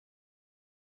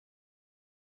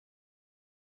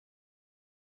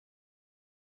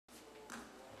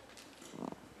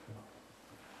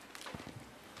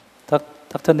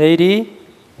Dr. Nady,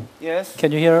 Yes.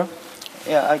 can you hear?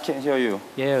 Yeah, I can hear you.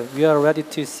 Yeah, we are ready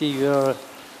to see your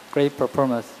great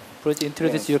performance. Please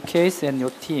introduce Yes. your case and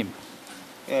your team.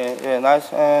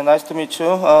 Nice to meet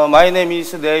you. My name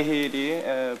is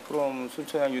Nehiri from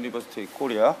Suncheon University,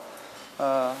 Korea.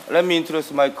 Let me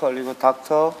introduce my colleague,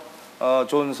 Dr.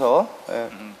 Jonso.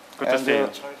 Good to see you.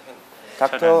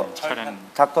 Dr.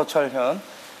 Cheolhyun.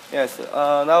 Yes.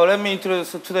 Now let me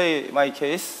introduce today my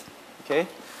case. Okay.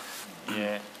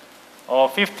 Yeah. A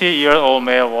 50-year-old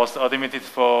male was admitted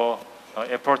for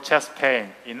upper chest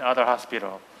pain in other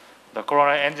hospital. The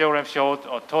coronary angiogram showed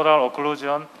a total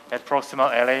occlusion at proximal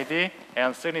LAD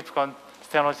and significant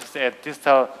stenosis at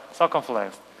distal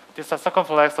circumflex. Distal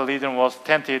circumflex lesion was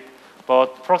stented,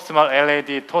 but proximal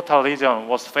LAD total lesion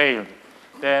was failed.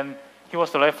 Then he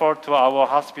was referred to our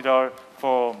hospital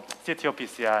for CTO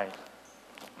PCI.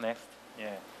 Next,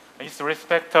 yeah. His risk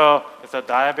factor is a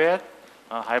diabetes,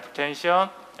 hypertension,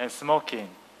 and smoking.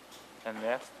 And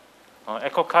next,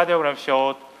 echocardiogram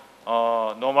showed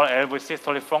normal LV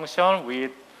systolic function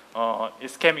with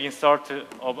ischemic insert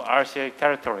of RCA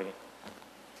territory.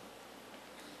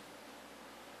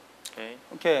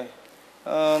 Okay.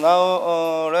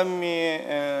 Now let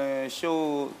me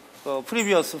show the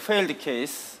previous failed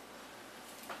case.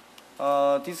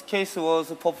 This case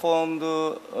was performed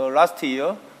last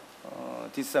year,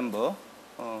 December.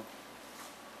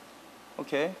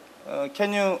 Okay.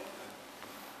 Can you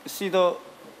see the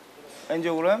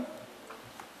angiogram?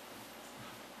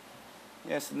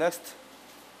 Yes, next.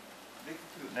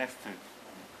 Next.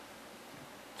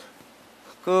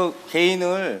 그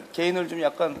게인을 좀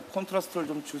약간 콘트라스트를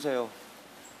좀 주세요.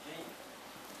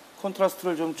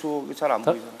 콘트라스트를 좀 줘. 잘 안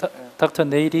보이잖아요. Dr.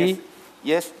 Nady,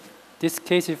 Yes. this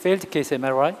case is failed case, am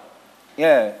I right?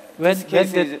 Yeah.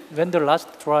 When the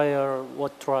last trial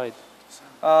was tried?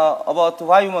 About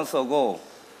 5 months ago.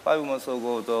 5 months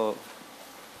ago,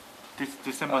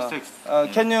 December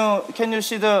 6th. Can you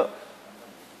see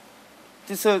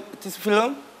this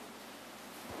film?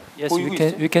 Yes,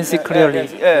 we can see clearly.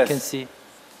 Yes. We can see.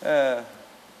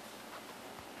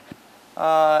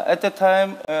 At that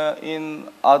time, in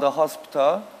other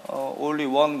hospital, only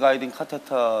one guiding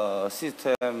catheter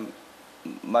system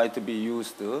might be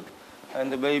used,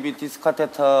 and maybe this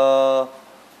catheter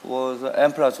was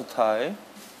amplitude type.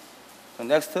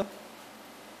 Next.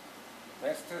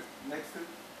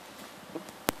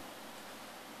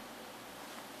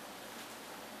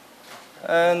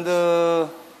 And the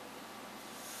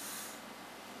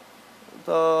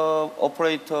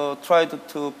operator tried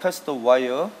to pass the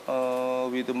wire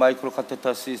with the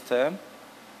microcatheter system.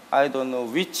 I don't know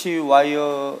which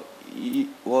wire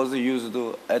was used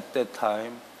at that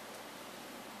time.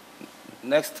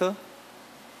 Next.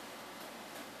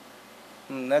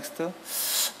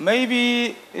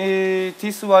 Maybe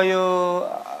this wire,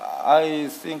 I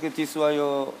think this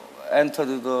wire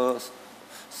entered the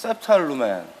septal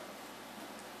lumen.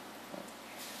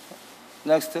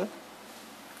 Next.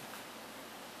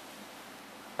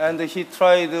 And he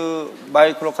tried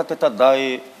microcatheter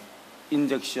dye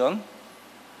injection,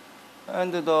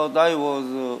 and the dye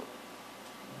was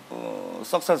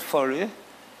successfully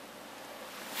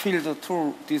filled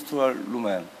through distal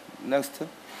lumen. Next.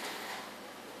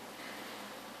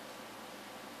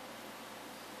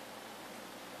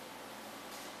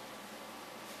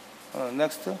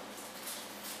 Next.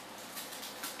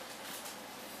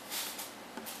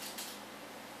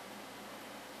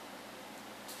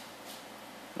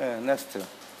 Next.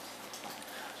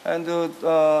 And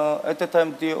at the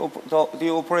time, the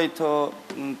operator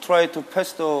tried to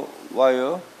pass the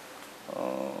wire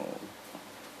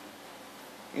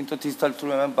into distal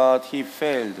lumen, but he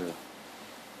failed.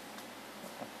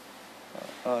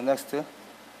 Next.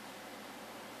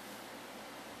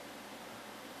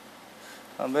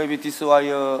 Maybe this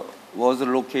wire was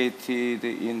located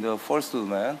in the first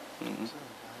lumen.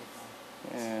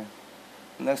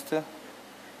 Next.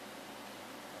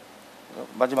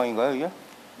 마지막인가요, 이게?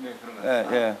 네, 그런 것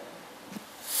같아요. 예.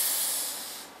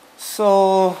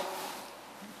 So,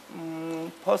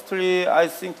 firstly, I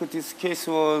think this case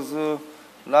was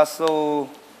not so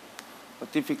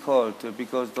difficult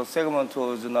because the segment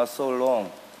was not so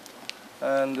long,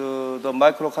 and the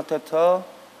microcatheter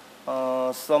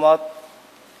somewhat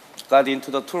got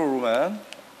into the true lumen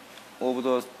of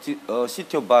the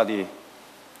CTO body,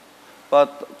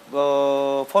 but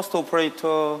the first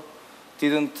operator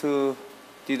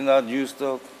did not use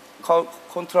the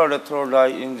contralateral dye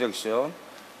injection,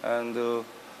 and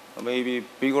maybe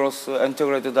vigorous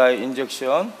antegrade dye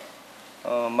injection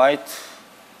might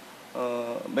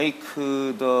make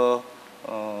the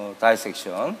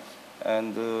dissection,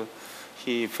 and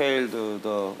he failed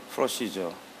the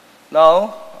procedure.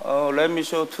 Now, let me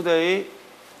show today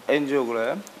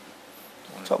angiogram.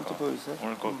 처음부터 보여주세요.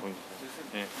 오늘 거 보여주세요.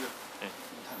 예.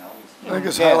 I think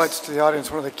this Yes. highlights to the audience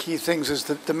one of the key things is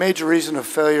that the major reason of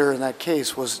failure in that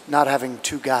case was not having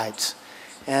two guides.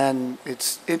 And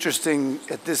it's interesting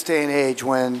at this day and age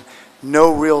when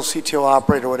no real CTO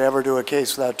operator would ever do a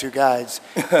case without two guides.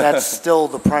 That's still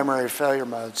the primary failure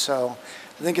mode. So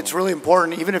I think it's really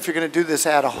important, even if you're going to do this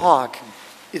ad hoc,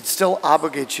 it still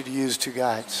obligates you to use two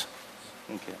guides.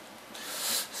 Okay.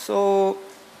 So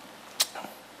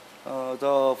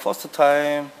the first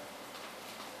time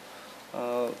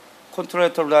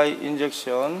contralateral dye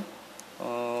injection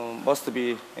must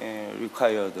be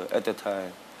required at the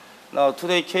time. Now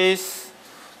today's case,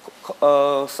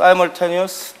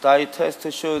 simultaneous dye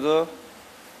test showed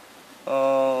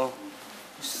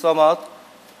somewhat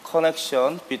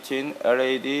connection between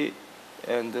LAD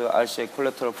and RCA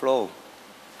collateral flow.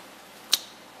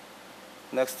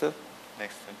 Next.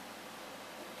 Next.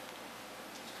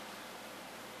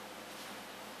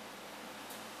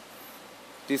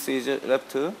 This is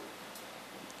left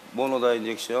monodye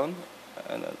injection.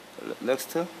 And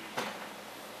next.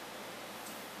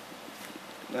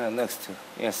 Next.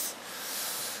 Yes.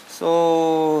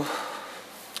 So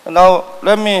now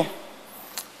let me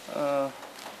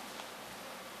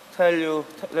tell you.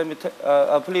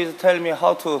 Please tell me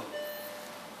how to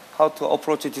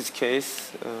approach this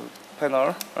case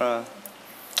panel.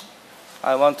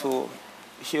 I want to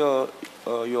hear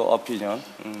your opinion.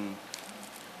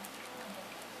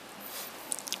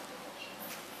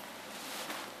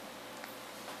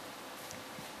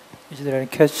 Is there any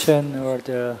question or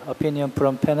the opinion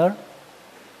from panel?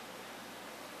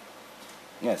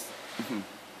 Yes.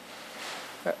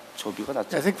 조비가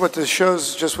낫죠. I think what this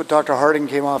shows, just what Dr. Harding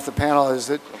came off the panel, is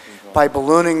that by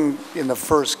ballooning in the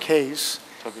first case,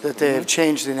 that they have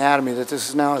changed the anatomy, that this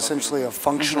is now essentially a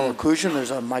functional occlusion.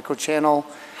 There's a microchannel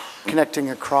connecting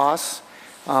across.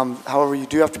 However, you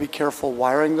do have to be careful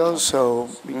wiring those, so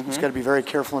he's got to be very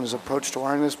careful in his approach to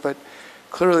wiring this. But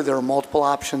clearly, there are multiple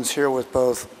options here with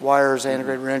both wires,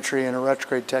 antegrade reentry, and a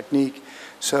retrograde technique.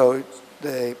 So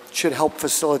they should help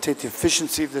facilitate the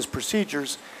efficiency of these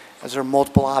procedures as there are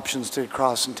multiple options to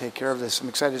cross and take care of this. I'm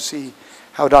excited to see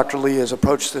how Dr. Lee has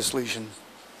approached this lesion.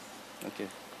 Okay.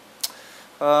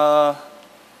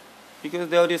 Because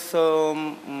there is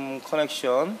some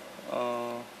connection,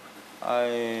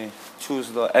 I choose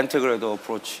the antegrade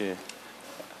approach.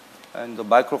 And the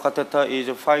microcatheter is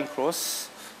a fine cross.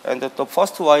 And the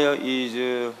first wire is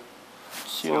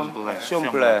Sion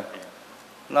black.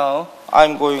 Now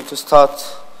I'm going to start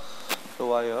the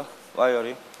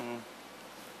wiring.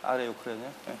 아래 우크라이나.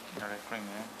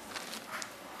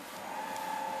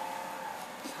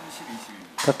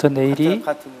 Dr. Neiri,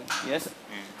 Yes.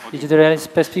 is there any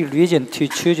specific reason to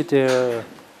choose the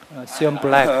Sion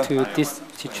black to this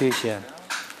situation?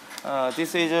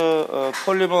 This is a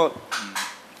polymer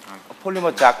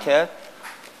jacket,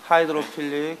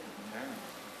 hydrophilic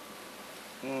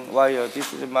wire.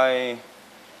 This is my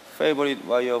favorite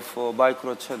wire for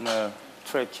microchannel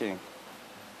tracking.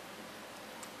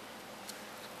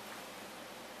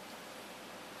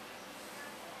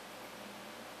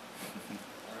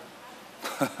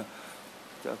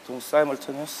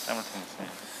 Simultaneous.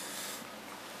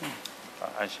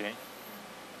 RCA.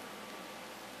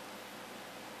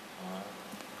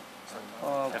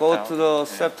 Go to the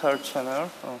septal channel.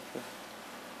 Okay.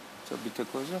 저 밑에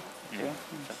거죠? 예.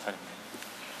 septal입니다.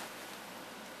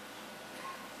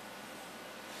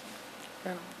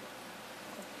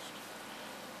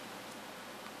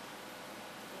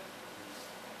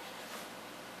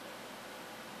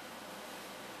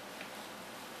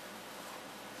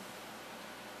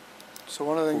 So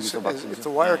one of the things, if the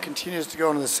wire continues to go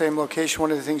into the same location,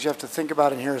 one of the things you have to think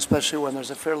about in here, especially when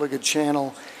there's a fairly good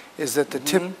channel, is that the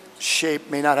tip shape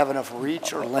may not have enough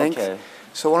reach or length. Okay.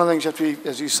 So one of the things you have to be,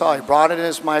 as you saw, he brought it in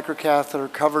his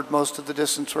microcatheter, covered most of the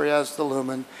distance where he has the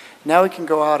lumen. Now he can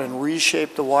go out and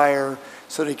reshape the wire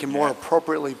so that he can more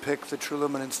appropriately pick the true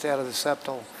lumen instead of the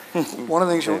septal. One of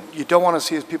the things you don't want to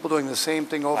see is people doing the same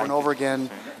thing over and over again,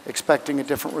 expecting a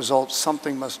different result.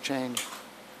 Something must change.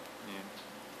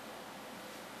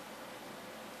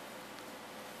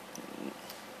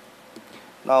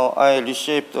 Now I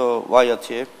reshape the wire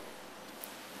tip.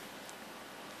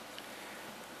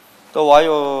 The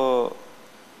wire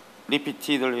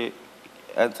repeatedly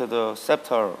enter the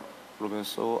septal lumen,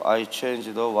 so I change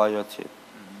the wire tip.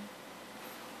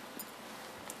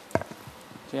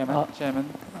 Chairman,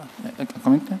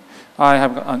 comment? I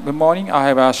have good morning. I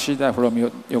have Ashida from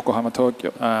Yokohama, Tokyo,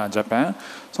 Japan.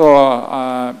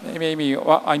 So maybe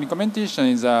my commentation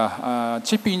is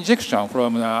chip injection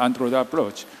from the Android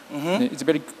approach. It's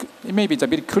maybe it's a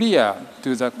bit clear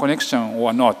to the connection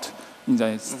or not in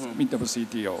the mid of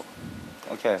CTO.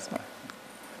 Okay.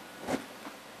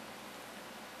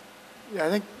 Yeah, I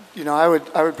think I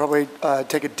would probably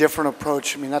take a different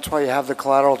approach. I mean, that's why you have the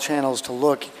collateral channels to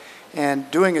look.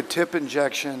 And doing a tip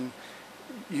injection,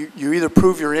 you either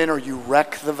prove you're in or you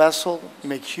wreck the vessel. You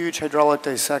make huge hydraulic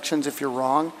dissections if you're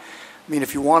wrong. I mean,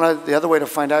 if you want to, the other way to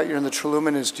find out you're in the true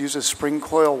lumen is to use a spring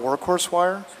coil workhorse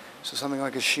wire. So something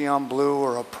like a Xi'an Blue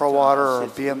or a Pro Water or a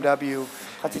BMW,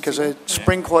 because a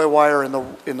spring coil wire in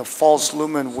the false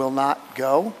lumen will not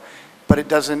go, but it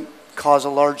doesn't cause a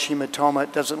large hematoma.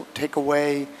 It doesn't take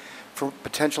away from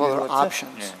potential other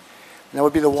options. And that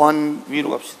would be the one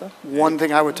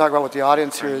thing I would talk about with the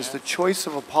audience here is the choice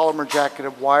of a polymer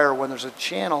jacketed wire when there's a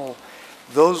channel.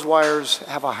 Those wires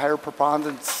have a higher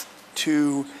preponderance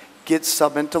to get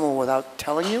subintimal without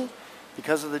telling you.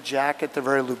 Because of the jacket, they're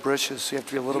very lubricious, so you have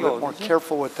to be a little bit more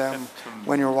careful with them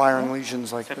when you're wiring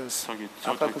lesions like this.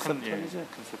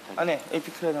 아니,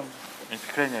 에피크레니엄.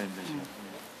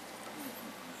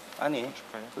 아니,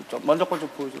 먼저 거 좀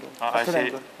보여주라. RC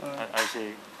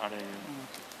아래.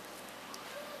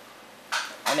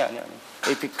 아니.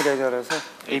 에피크레니얼에서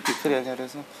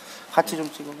같이 좀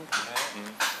찍어봐.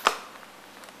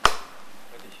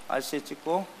 RC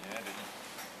찍고.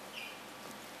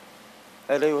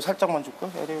 LAO 살짝만 줄까?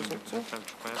 LAO 살짝.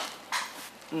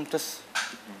 됐어.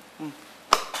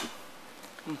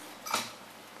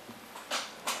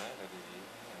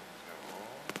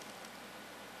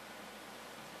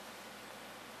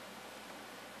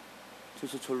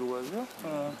 그래서 절로 가야 돼?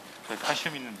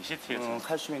 칼슘 있는데 CT에서.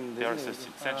 칼슘 있는데. There's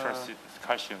central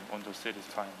calcium on the series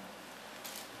time.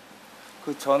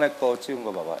 그 전에 거 찍은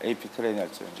거 봐봐. 에피크레니얼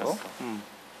찍은 거.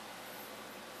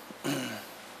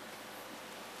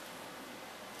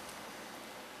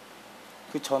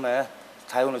 그 전에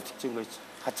다이오노틱 찍은 거 있죠.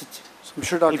 같이 찍. So I'm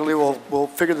sure Dr. Lee will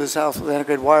figure this out with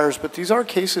antegrade wires, but these are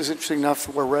cases, interesting enough,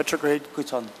 where retrograde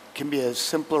can be a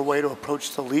simpler way to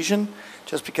approach the lesion,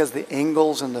 just because the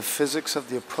angles and the physics of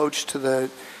the approach to the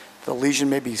lesion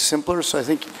may be simpler. So I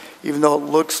think even though it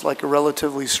looks like a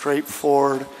relatively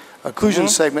straightforward occlusion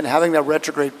segment, having that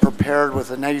retrograde prepared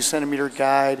with a 90 centimeter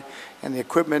guide and the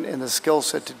equipment and the skill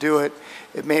set to do it,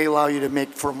 it may allow you to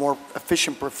make for a more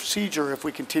efficient procedure if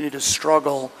we continue to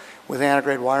struggle with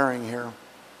antegrade wiring here.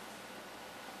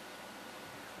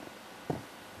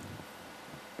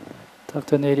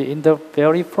 Dr. Neri, in the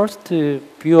very first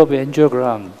view of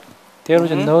angiogram, there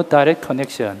is no direct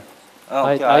connection.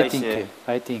 Okay, I think.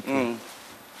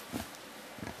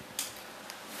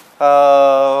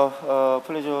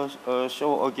 Please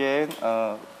show again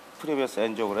previous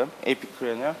angiogram,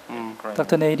 epicranial.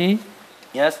 Dr. Neri?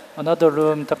 Yes. Another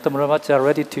room, Dr. Muramachi are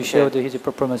ready to show his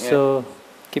performance. So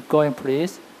keep going,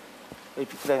 please.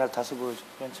 epicranial 다시 보여줘.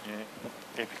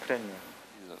 에피크레니얼.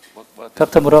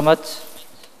 Dr. Muramachi,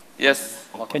 Yes.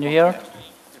 can you hear?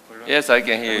 Yes, I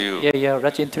can hear you. Yeah.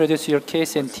 Let's introduce your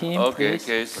case and team, Okay, please.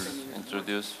 case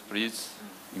introduce, please.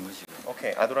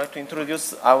 Okay, I'd like to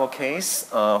introduce our case.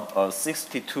 A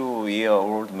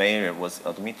 62-year-old male was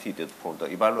admitted for the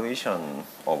evaluation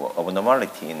of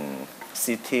abnormality in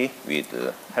CT with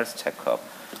health checkup.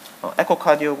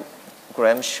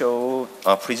 Echocardiogram showed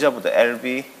preserved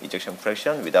LV ejection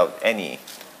fraction without any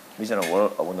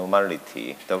regional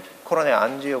abnormality. The coronary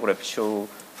angiography showed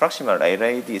proximal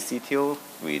LAD CTO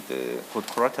with good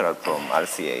collateral from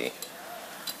RCA.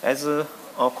 As a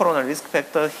coronary risk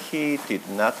factor, he did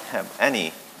not have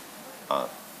any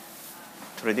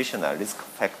traditional risk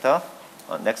factor.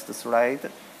 Next slide.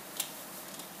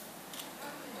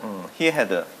 He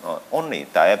had only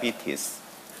diabetes,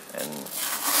 and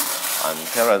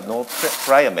there was no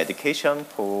prior medication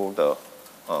for the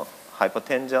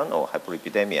hypertension or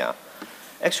hyperlipidemia.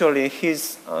 Actually,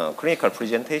 his clinical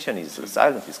presentation is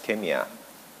silent ischemia.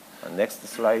 Next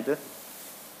slide.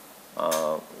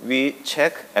 We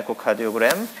check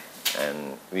echocardiogram,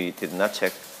 and we did not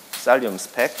check thallium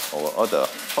spec or other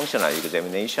functional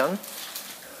examination.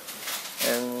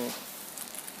 And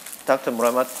Dr.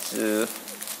 Muramachi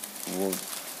would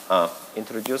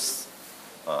introduce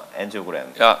angiogram.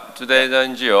 Yeah, today's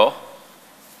angio.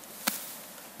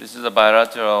 This is a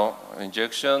bilateral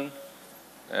injection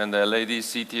and a LAD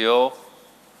CTO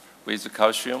with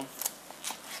calcium.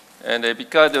 And the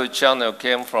epicardial channel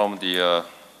came from the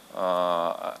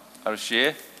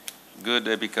RCA, good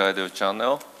epicardial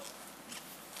channel.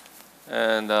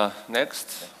 And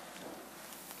next.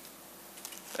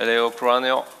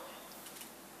 eleocranial.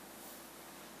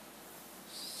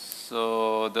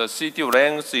 So the CTO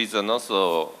length is not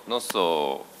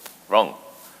so long,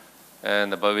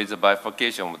 and but with the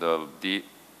bifurcation of the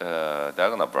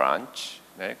diagonal branch.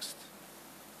 Next.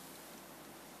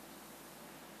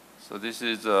 So this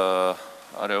is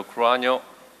eleocranial.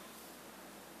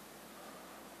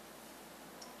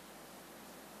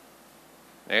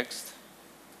 Next.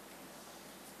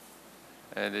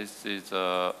 And this is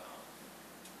also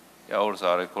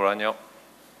eleocranial.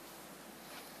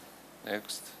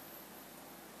 Next.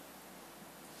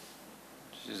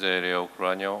 This is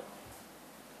eleocranial.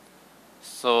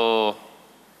 So,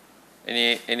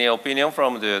 any opinion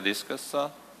from the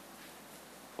discussor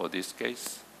for this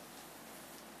case?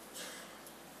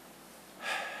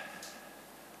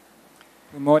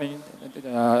 Good morning.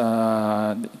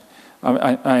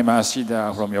 I'm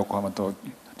Ashida from Yokohama,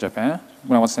 Japan.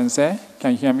 Muramoto Sensei,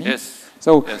 can you hear me? Yes.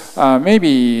 So yes.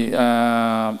 Maybe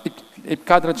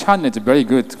epicardinal channel is very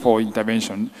good for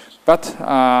intervention, but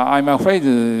I'm afraid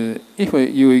if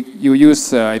you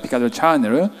use epicardinal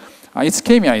channel,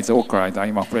 ischemia is occurred,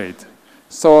 I'm afraid.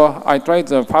 So I tried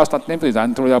the first attempt with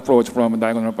anterior approach from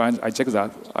diagonal branch. I checked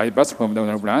that I burst from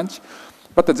diagonal branch,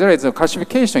 but there is a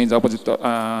calcification in the opposite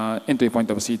entry point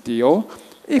of CTO.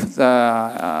 If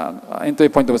the entry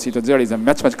point of CTO there is a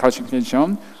much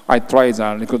calcification, I try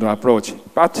the liquid approach,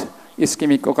 but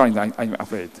ischemic occurrence, I'm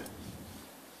afraid.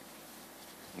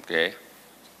 Okay.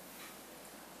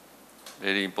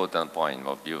 Very important point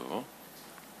of view.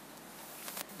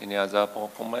 Any other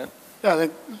comment? Yeah, I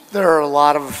think there are a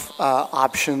lot of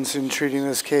options in treating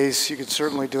this case. You could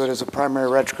certainly do it as a primary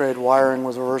retrograde wiring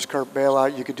with reverse current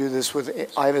bailout. You could do this with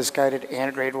IVUS-guided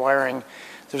antegrade wiring.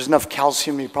 There's enough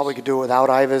calcium, you probably could do it without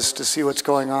IVUS to see what's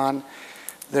going on.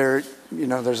 There's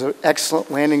an excellent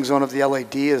landing zone of the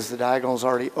LAD as the diagonal is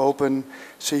already open.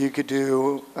 So you could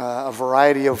do a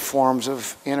variety of forms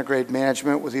of antegrade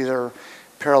management with either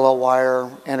parallel wire,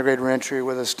 antegrade reentry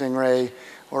with a stingray,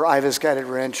 or IVUS-guided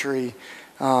reentry.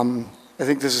 I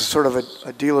think this is sort of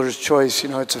a dealer's choice.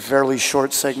 It's a fairly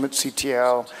short segment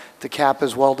CTO. The cap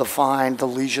is well defined, the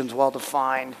lesion's well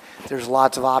defined. There's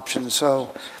lots of options.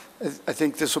 So I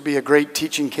think this will be a great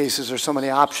teaching case. There's so many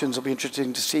options. It'll be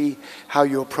interesting to see how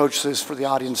you approach this for the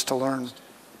audience to learn.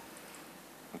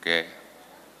 Okay.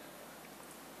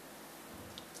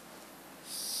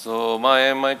 So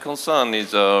my concern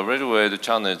is the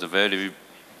channel is very,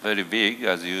 very big,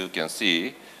 as you can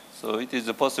see. So it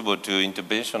is possible to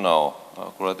interventional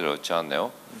collateral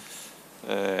channel.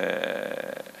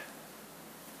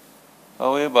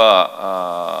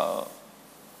 However,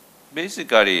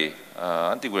 basically,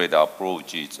 antegrade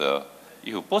approach is,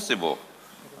 if possible,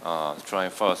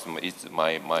 trying first is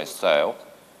my style.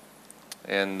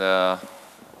 And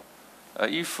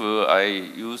if I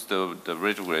use the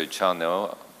retrograde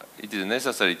channel, it is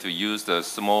necessary to use the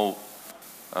small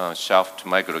shaft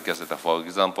microcatheter, for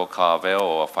example, Carvel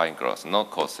or fine cross, not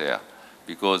Corsair,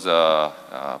 because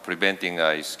preventing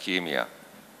ischemia.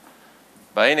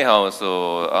 But anyhow,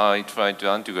 so I try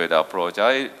to integrate approach.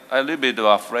 I'm a little bit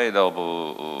afraid of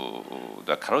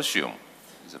the calcium.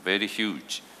 It's very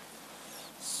huge.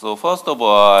 So first of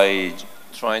all, I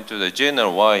try to the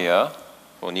general wire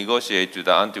to negotiate to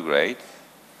the antegrade.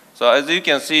 So as you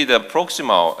can see, the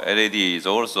proximal LAD is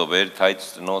also very tight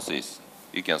stenosis.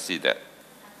 You can see that.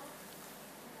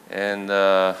 And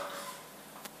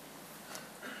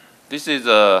this is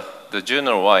the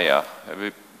general wire.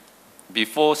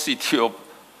 Before CTO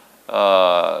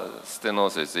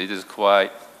stenosis, it is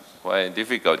quite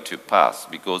difficult to pass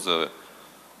because of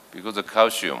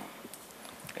calcium.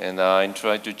 And I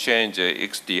try to change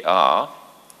XDR,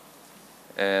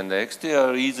 and the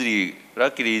XDR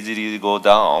luckily easily go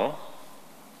down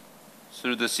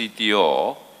through the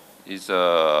CTO. Is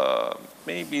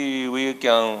maybe we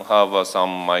can have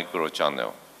some micro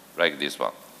channel like this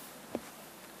one.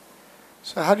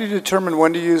 So how do you determine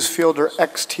when to use fielder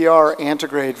XTR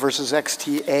antegrade versus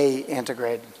XTA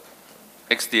antegrade?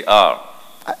 XDR.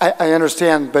 I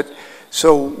understand, but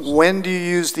so when do you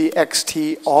use the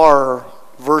XTR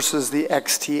versus the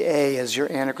XTA as your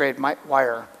antegrade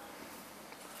wire?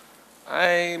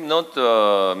 I'm not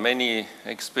many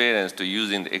experienced to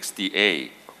using the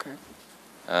XTA.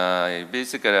 Okay.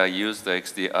 Basically, I use the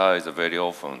XDR very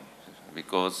often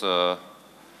because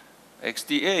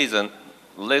XTA is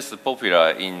less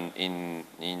popular in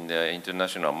the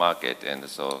international market, and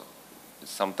so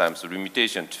sometimes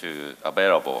limitation to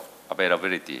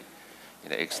availability in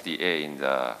the XDA in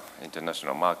the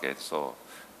international market. So,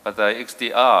 but the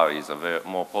XDR is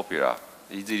more popular,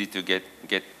 easily to get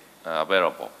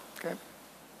available. Okay.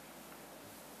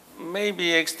 maybe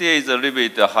XTA is a little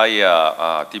bit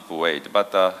higher tip weight,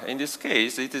 but in this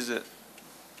case, it is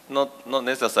not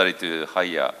necessary to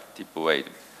higher tip weight.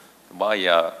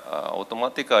 Wire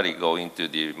automatically go into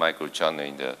the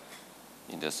microchannel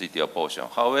in the CTO portion.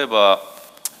 However,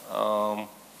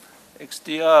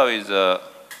 XTR is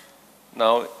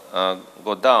now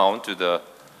go down to the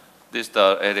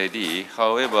distal LED.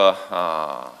 However,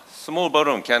 small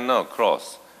balloon cannot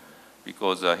cross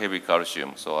because heavy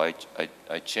calcium. So I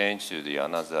changed to the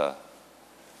another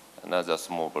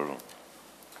small balloon.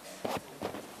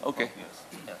 Okay.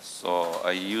 So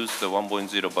I used the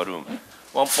 1.0 balloon.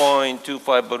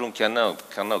 1.25 balloon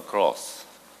cannot cross.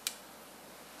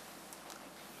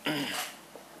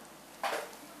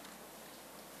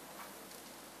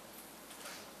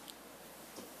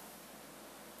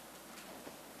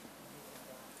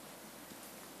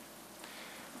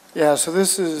 Yeah, so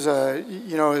this is,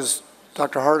 you know, as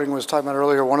Dr. Harding was talking about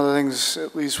earlier, one of the things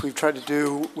at least we've tried to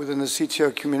do within the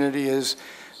CTO community is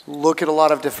look at a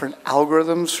lot of different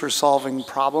algorithms for solving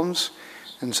problems.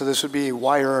 And so this would be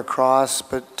wire across,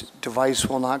 but device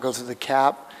will not go through the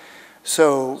cap.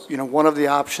 So, you know, one of the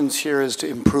options here is to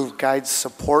improve guide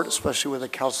support, especially with a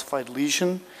calcified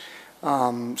lesion.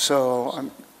 So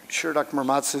I'm sure Dr.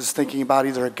 Murmatsu is thinking about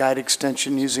either a guide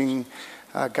extension using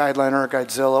GuideLiner or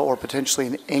GuideZilla, or potentially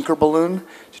an anchor balloon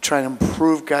to try and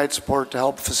improve guide support to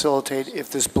help facilitate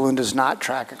if this balloon does not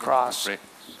track across. Great.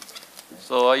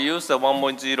 So I use the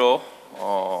 1.0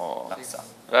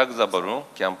 Lagza balloon,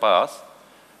 can pass.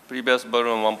 Previous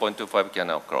balloon 1.25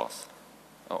 cannot cross.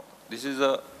 Oh, this is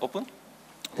open?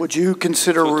 Would you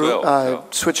consider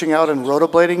 212, switching out and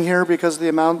rotoblading here because of the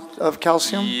amount of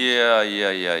calcium? Yeah.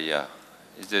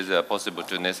 It is possible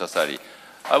to necessary.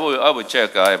 I will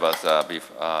check IVAS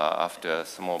after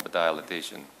small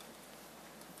dilatation.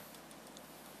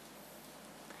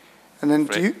 And then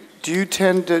do you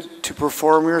tend to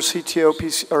perform your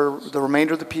CTO or the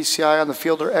remainder of the PCI on the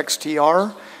Fielder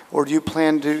XTR, or do you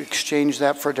plan to exchange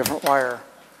that for a different wire?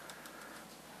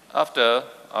 After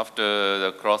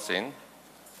the crossing,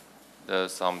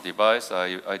 there's some device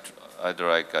I'd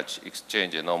like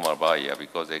exchange a normal wire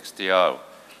because XTR,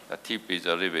 the tip is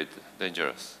a little bit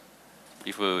dangerous.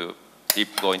 If we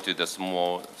keep going to the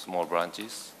small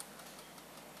branches.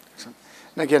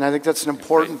 And again, I think that's an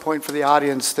important point for the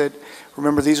audience that,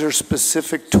 remember, these are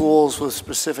specific tools with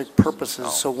specific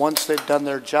purposes. So once they've done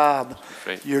their job,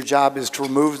 your job is to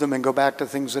remove them and go back to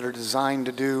things that are designed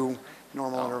to do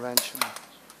normal intervention.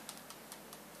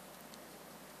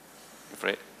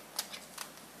 Afraid?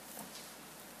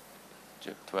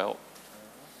 12.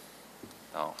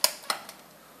 No.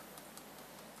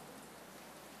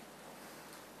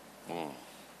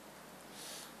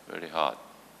 Very hard.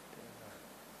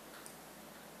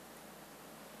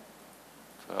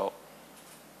 12.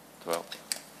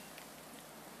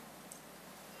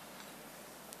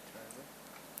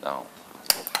 Down.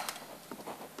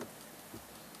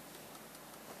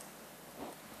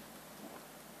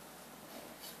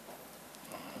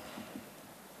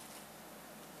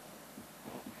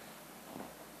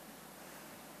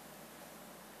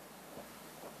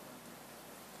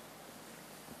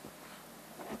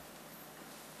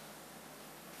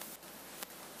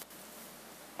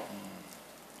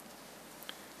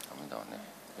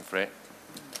 Afraid?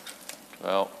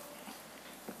 12.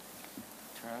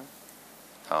 Turn.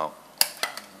 Down.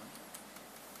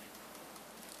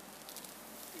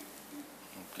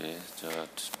 Okay,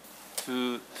 just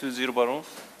 2-0 balloon.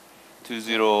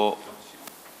 2-0.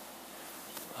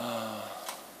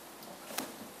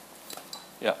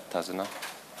 Yeah, doesn't know.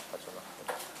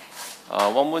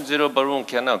 1.0 balloon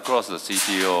cannot cross the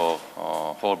CTO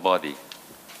whole body.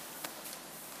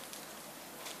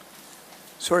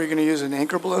 So are you going to use an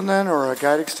anchor balloon then, or a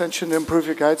guide extension to improve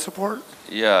your guide support?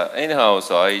 Yeah, anyhow,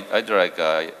 so I'd like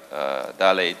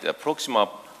dilate the proximal.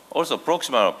 Also,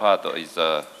 proximal part is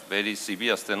very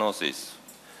severe stenosis.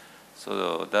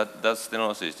 So that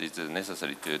stenosis is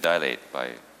necessary to dilate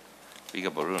by bigger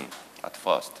balloon at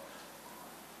first.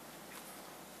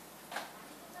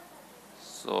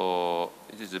 So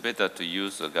it is better to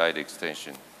use a guide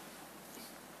extension.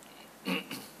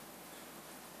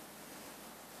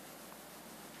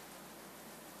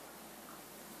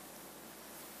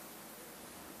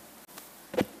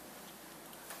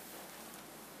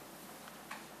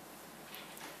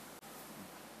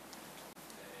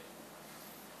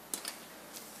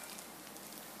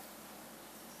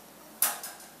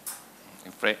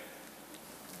 Free.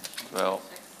 12.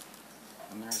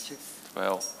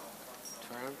 12.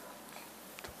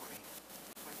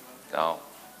 Down.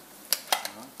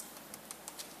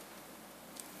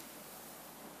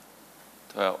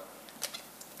 12.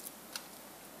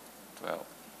 12.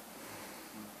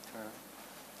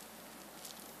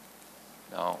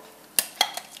 Down.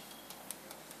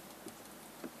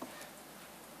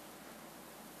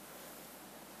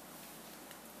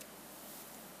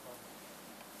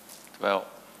 12.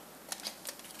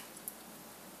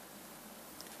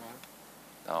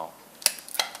 Down.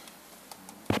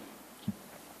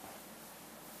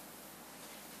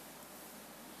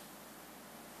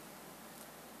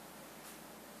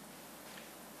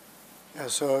 Yeah,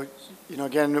 so,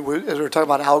 again, as we're talking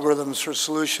about algorithms for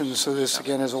solutions, so this,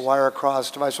 again, is a wire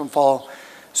across device won't follow.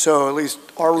 So at least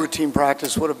our routine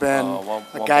practice would have been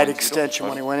a guide extension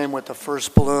when he went in with the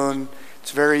first balloon.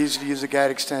 It's very easy to use a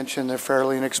guide extension. They're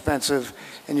fairly inexpensive.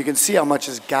 And you can see how much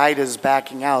his guide is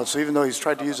backing out. So even though he's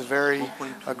tried to use a very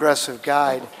aggressive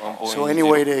guide, so any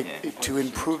way to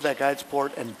improve that guide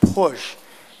support and push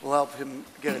will help him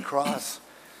get across.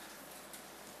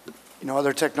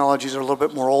 Other technologies are a little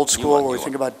bit more old school, where we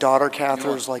think about daughter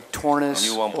catheters like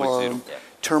Tornus, or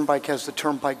Turnpike has the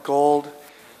Turnpike Gold.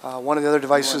 One of the other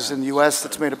devices in the US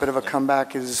that's made a bit of a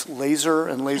comeback is laser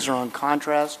and laser on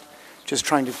contrast, just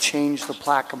trying to change the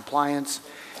plaque compliance.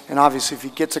 And obviously, if he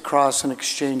gets across and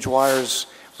exchange wires,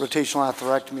 rotational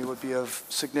atherectomy would be of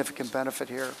significant benefit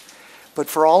here. But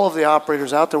for all of the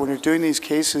operators out there, when you're doing these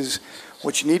cases,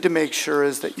 what you need to make sure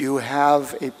is that you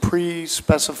have a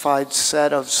pre-specified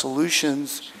set of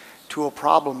solutions to a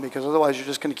problem, because otherwise you're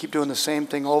just going to keep doing the same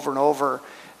thing over and over,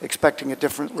 expecting a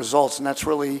different results. And that's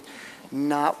really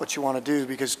not what you want to do,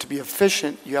 because to be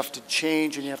efficient, you have to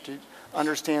change and you have to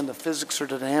understand the physics or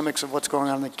dynamics of what's going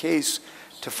on in the case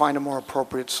to find a more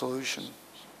appropriate solution.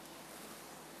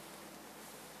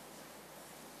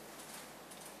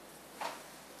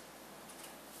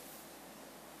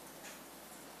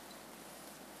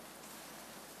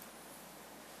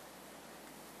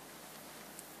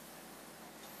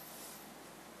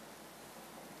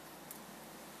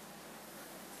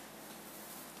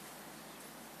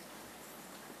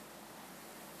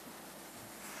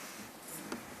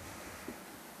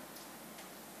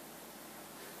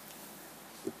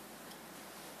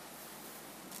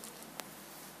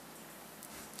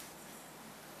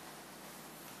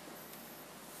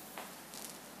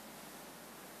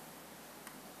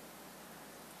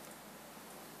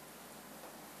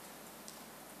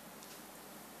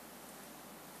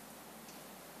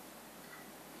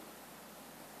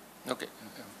 Okay.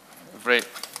 Great.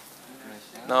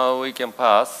 Now we can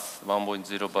pass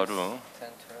 1.0 balloon.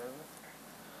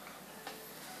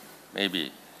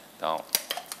 Maybe down.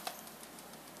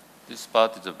 This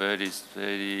part is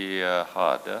very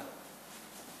hard.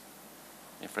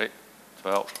 Inflate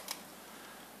 12.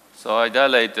 So I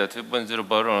dilate the 2.0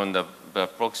 balloon, the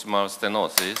proximal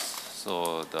stenosis.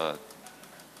 So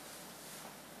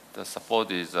the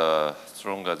support is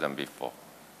stronger than before.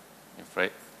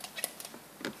 Inflate.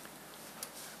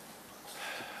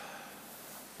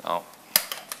 Down.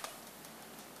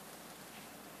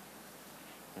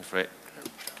 Inflate.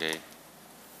 Okay.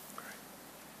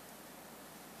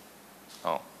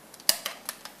 Down.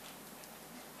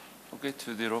 Okay,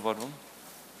 2.0 balloon.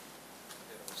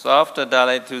 So after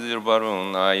dilate 2.0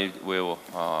 balloon, I will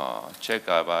check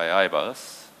by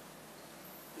IVAS.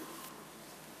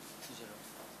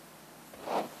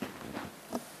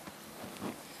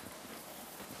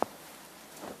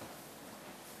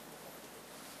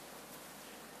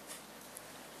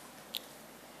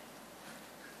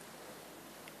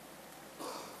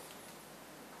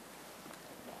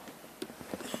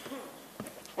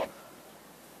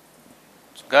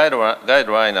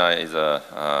 Guideliner is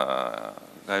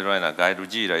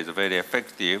Guidegila is a very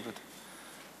effective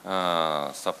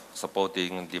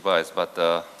supporting device, but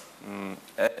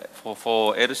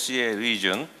for LCA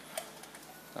region,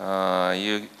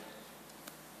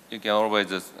 you can always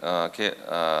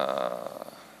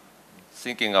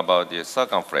thinking about the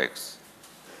circumflex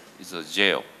is a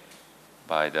gel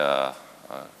by the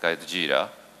Guidegila.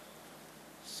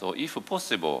 So if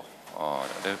possible,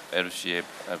 the LCA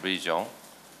region,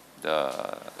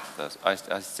 I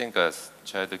think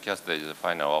child catheter is the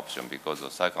final option, because the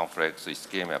circumflex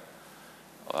ischemia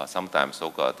sometimes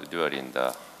occurred during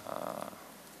the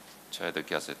child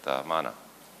catheter manner.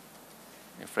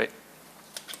 Inflate.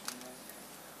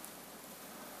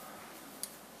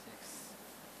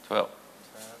 12.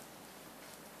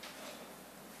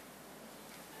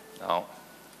 Down.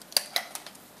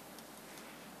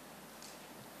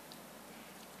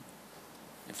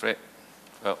 Inflate.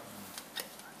 12.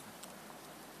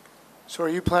 So are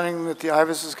you planning that the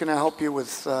IVAS is going to help you with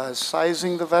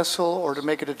sizing the vessel, or to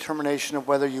make a determination of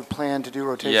whether you plan to do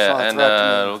rotational atherectomy?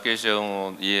 Yeah, and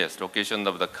location, yes, location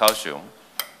of the calcium.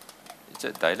 Is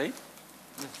it dilate?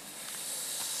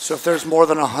 So if there's more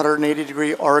than a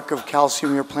 180-degree arc of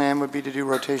calcium, your plan would be to do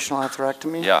rotational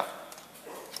atherectomy? Yeah.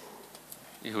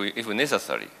 If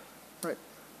necessary. Right.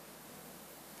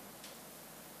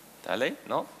 Dilate?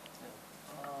 No?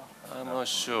 I'm not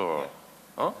sure.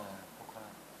 Huh?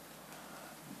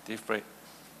 Deflate.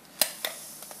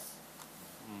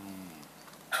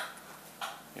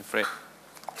 Inflate.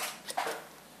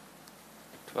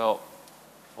 12,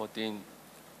 14.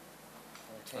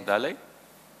 Dilate?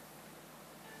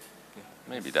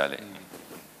 Maybe dilate.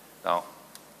 Down.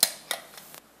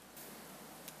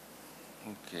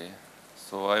 Okay.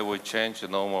 So I will change the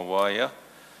normal wire.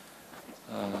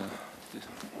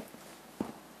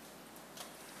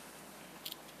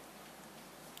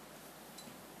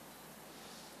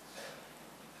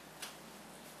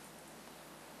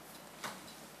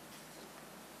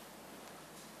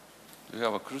 Do you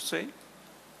have a crusade?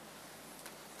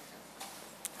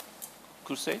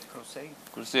 Crusade?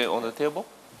 Crusade on the table?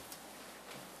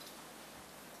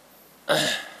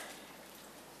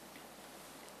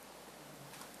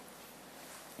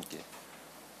 Okay.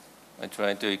 I'm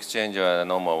trying to exchange a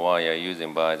normal wire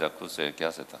using by the crusade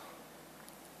catheter.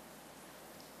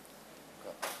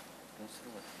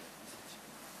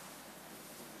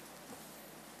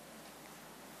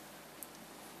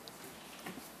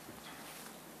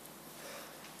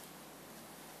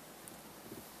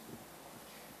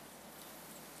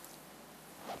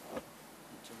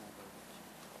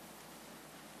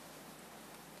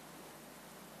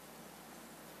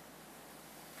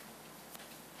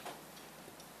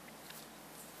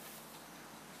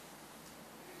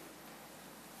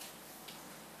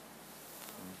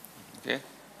 Okay,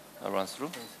 I run through.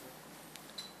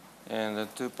 And the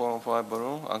 2.5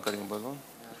 balloon, anchoring balloon.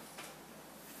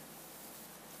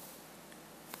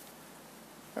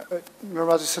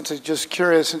 Since I'm just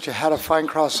curious, since you had a fine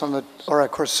cross on the, or a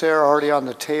Corsair already on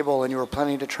the table and you were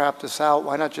planning to trap this out,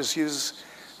 why not just use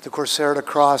the Corsair to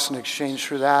cross and exchange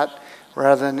through that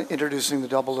rather than introducing the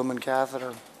double lumen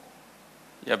catheter?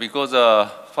 Yeah, because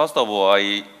first of all,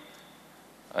 I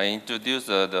introduced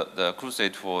the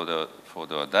crusade for the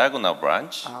diagonal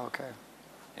branch. Oh, okay.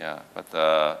 Yeah,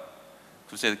 but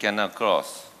crusade cannot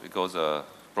cross because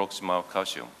proximal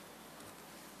calcium.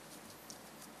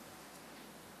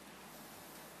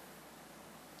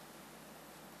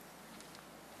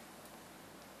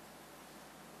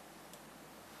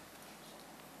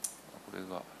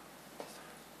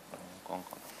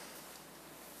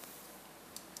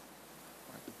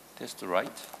 Test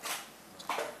right.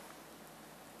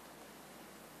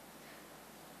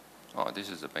 Oh, this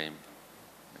is the main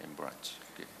branch.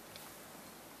 Okay.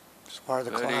 Just wire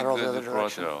the collateral the other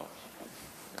direction. Collateral.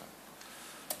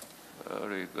 Yeah.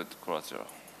 Very good collateral.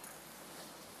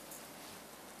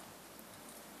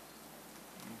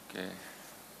 Okay.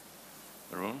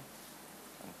 Balloon.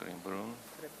 Anchoring balloon.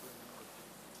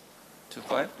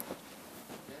 2.5?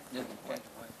 Yeah, 2.5.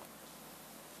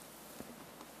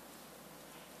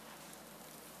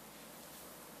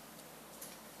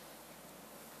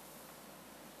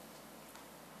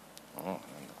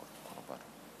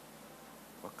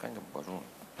 What kind of balloon?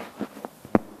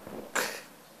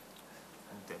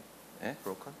 Eh?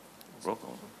 Broken? Broken.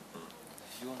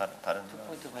 다른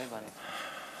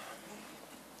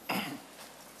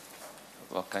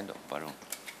What kind of balloon?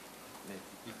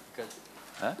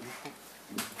 Huh?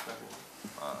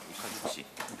 이카주치.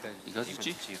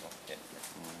 이카주치? 예.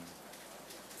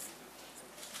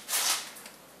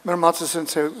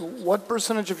 Muramatsu-sensei, what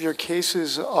percentage of your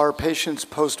cases are patients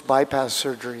post-bypass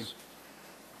surgery?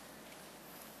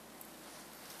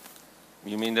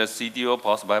 You mean the CTO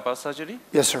post-bypass surgery?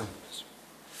 Yes, sir.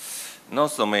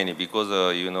 Not so many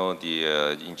because you know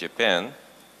in Japan,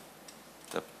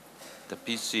 the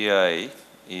PCI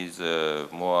is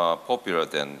more popular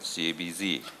than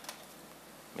CABZ.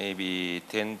 Maybe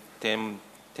 10 to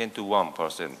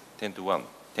 1%, 10 to 1,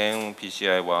 10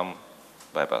 PCI, 1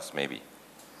 bypass maybe.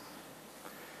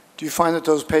 Do you find that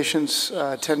those patients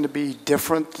tend to be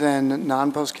different than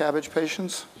non-post-CABG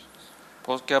patients?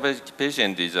 Post-CABG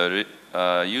patient is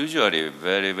usually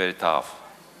very, very tough.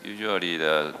 Usually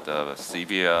the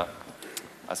severe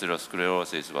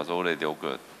atherosclerosis was already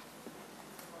occurred.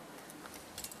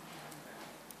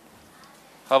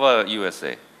 How about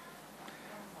USA?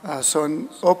 So in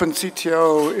open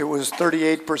CTO, it was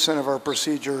 38% of our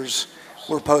procedures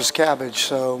were post-CABG.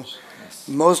 So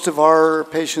most of our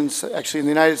patients, actually in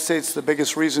the United States, the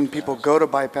biggest reason people go to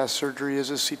bypass surgery is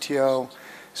a CTO.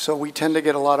 So we tend to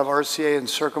get a lot of RCA and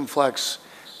circumflex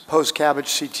post-CABG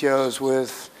CTOs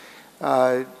with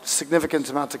significant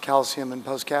amounts of calcium in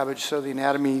post-CABG. So the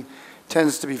anatomy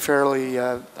tends to be fairly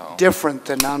different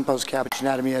than non-post-CABG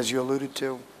anatomy, as you alluded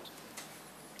to.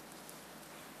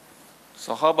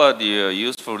 So how about the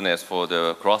usefulness for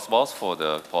the crossballs for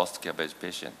the post-CABG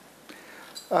patient?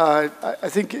 I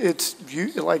think it's,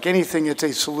 like anything, it's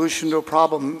a solution to a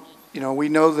problem. You know, we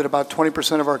know that about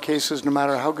 20% of our cases, no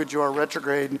matter how good you are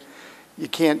retrograde, you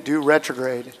can't do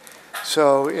retrograde.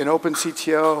 So in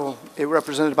OpenCTO, it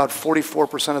represented about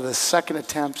 44% of the second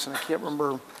attempts, and I can't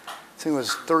remember, I think it was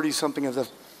 30-something of the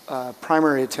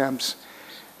primary attempts.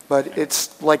 But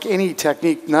it's like any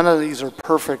technique, none of these are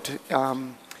perfect.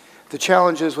 The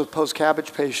challenge is with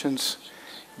post-CABG patients,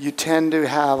 you tend to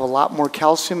have a lot more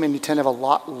calcium and you tend to have a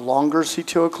lot longer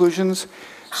CTO occlusions.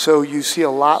 So you see a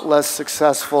lot less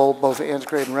successful both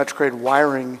antegrade and retrograde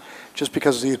wiring just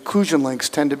because the occlusion links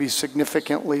tend to be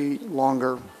significantly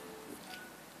longer.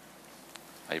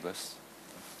 IBUS.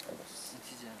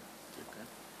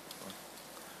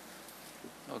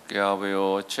 Okay, I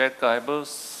will check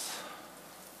IBUS.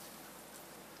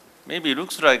 Maybe it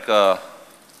looks like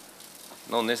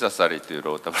not necessary to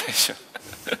root ablation.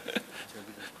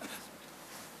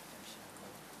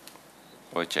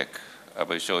 We'll check. I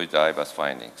will show you the IBUS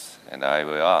findings, and I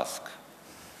will ask.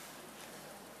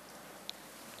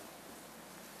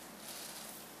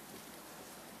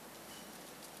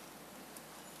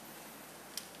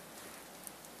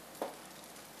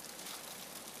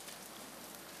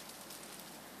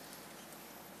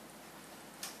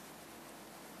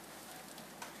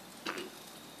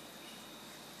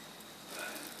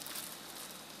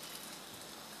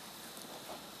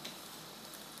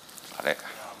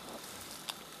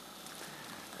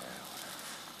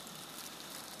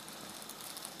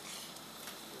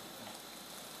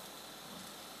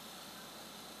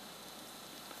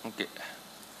 Okay.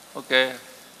 Okay.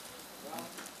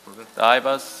 The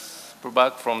IBUS pull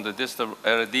back from the distal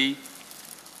LD.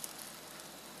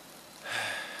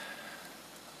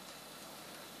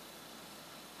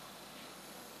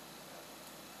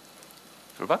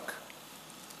 Pull back?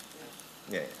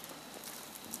 Yeah.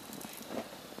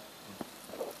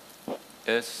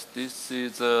 Yes, this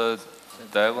is a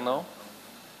diagonal.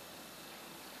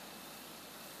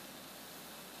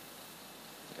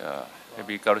 Yeah,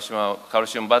 heavy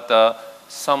calcium, but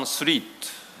some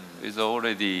slit is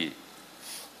already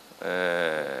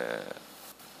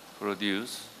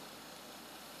produced.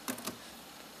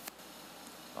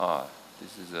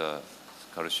 This is a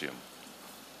calcium.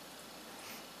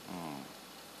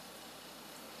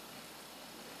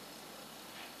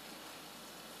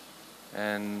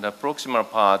 And the proximal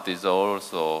part is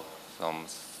also some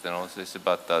stenosis,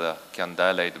 but can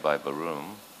dilate by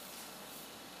balloon.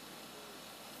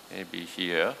 Maybe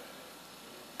here.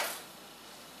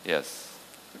 Yes.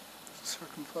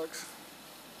 Circumflex.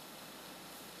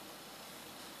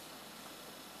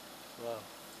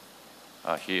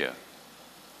 Wow. Here.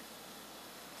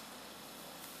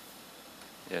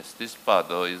 Yes, this part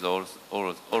though is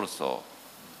also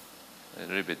a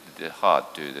little bit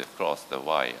hard to cross the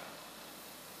wire.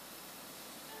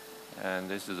 And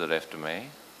this is the left main.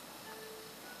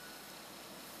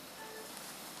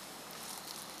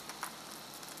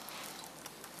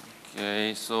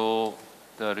 Okay, so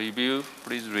the review,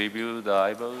 please review the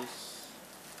eyeballs.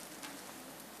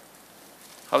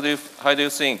 How do you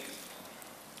think?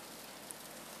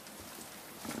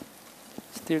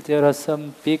 Still, there are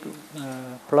some big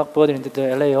block body into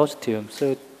the LA ostium.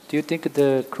 So, do you think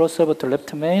the crossover to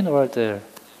left main or the?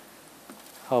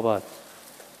 How about?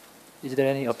 Is there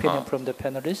any opinion from the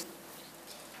panelists?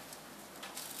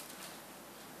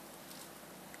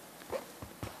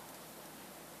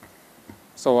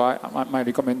 So my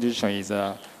recommendation is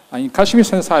in calcium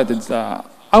side, there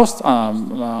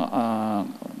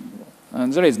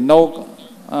is no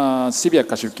severe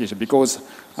calcification because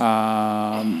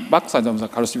backside of the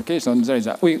calcification, there is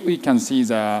we can see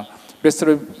the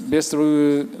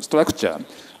vessel structure.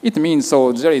 It means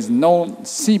so there is no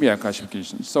severe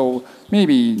calcification. So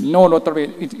maybe no rotor,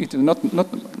 it is not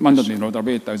mandatory rotor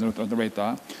beta is rotor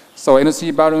beta. So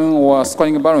NC balloon or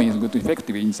scoring balloon is good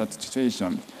effective in such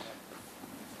situation.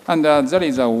 And there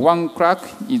is one crack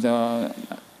is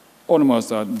almost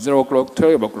 0 o'clock,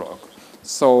 12 o'clock.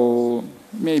 So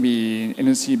maybe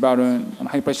NC balloon,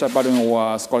 high pressure balloon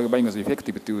or scoring balloon is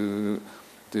effective to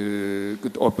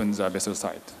open the vessel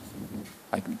side.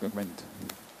 I can recommend.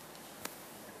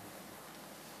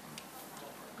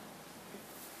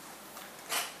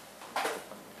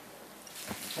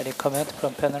 Any comment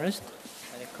from panelists?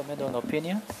 Any comment on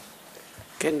opinion?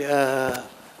 Can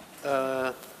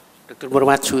Dr.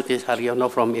 Murmatsu is Haryono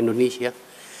from Indonesia.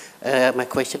 My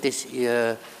question is,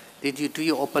 do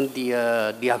you open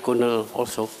the diagonal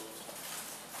also?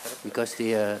 Because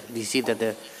you see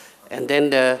that and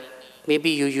then maybe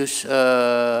you use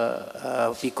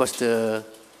because the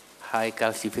high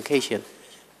calcification,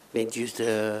 then use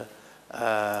the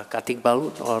cutting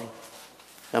balloon or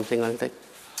something like that.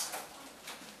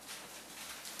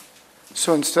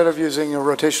 So instead of using a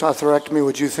rotational atherectomy,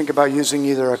 would you think about using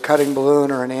either a cutting balloon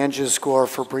or an angioscore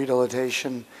for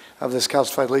predilatation of this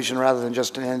calcified lesion rather than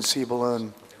just an NC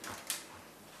balloon?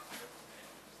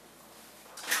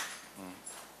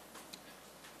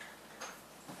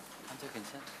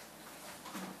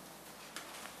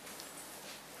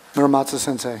 Muramatsu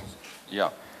Sensei. Yeah.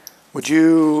 Would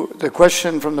you, the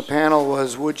question from the panel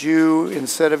was, would you,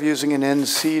 instead of using an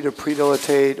NC to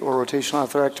predilatate or rotational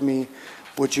atherectomy,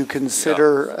 would you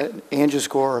consider an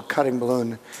angioscore or cutting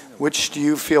balloon? Which do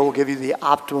you feel will give you the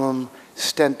optimum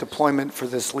stent deployment for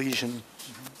this lesion?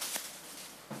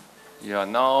 Yeah,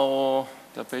 now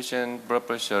the patient blood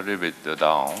pressure a little bit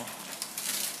down.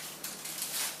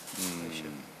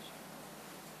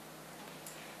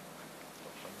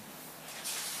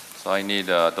 So I need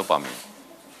dopamine.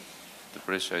 The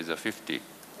pressure is 50.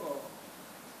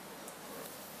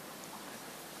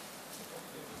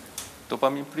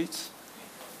 Dopamine, please.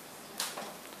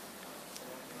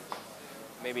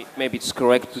 Maybe it's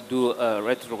correct to do a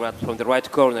retrograde from the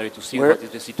right coronary to see Where? what is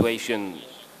the situation.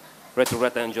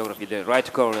 Retrograde angiography, the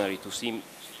right coronary, to see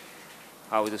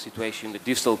how is the situation in the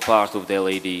distal part of the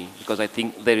LAD, because I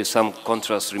think there is some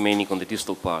contrast remaining on the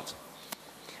distal part.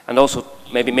 And also,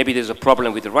 maybe there's a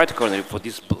problem with the right coronary for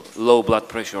this low blood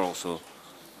pressure also.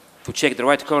 To check the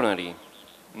right coronary.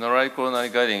 The right coronary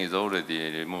guiding is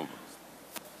already removed.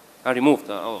 Removed,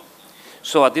 oh.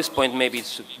 So at this point, maybe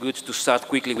it's good to start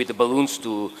quickly with the balloons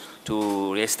to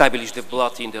reestablish the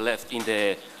blood in the left, in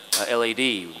the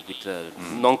LAD with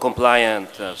non-compliant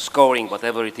scoring,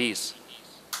 whatever it is.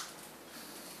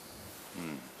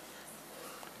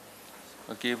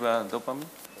 Give dopamine.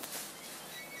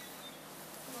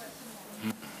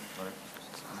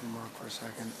 For a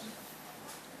second.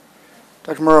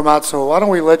 Dr. Muramatsu, why don't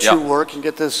we let you Yeah. work and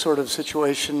get this sort of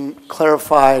situation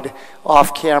clarified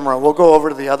off camera. We'll go over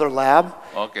to the other lab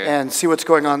Okay. and see what's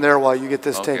going on there while you get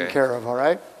this Okay. taken care of, all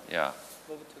right? Yeah.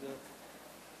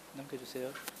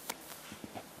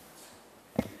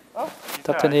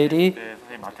 Dr. Nady?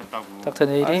 선생님 맡았다고. Dr.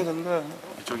 아니 Nady? 근데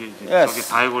저기 이제 Yes. 저기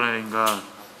다이고넬인가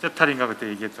세탈인가 그때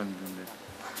얘기했었는데.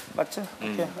 맞죠?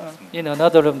 오케이. In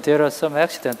another room, there are some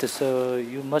accidents, so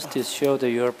you must show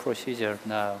your procedure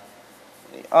now.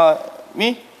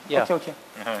 Me? Yeah. 오케이 오케이.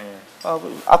 예.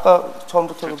 아까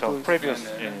처음부터 그렇죠. 그 previous.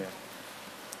 예.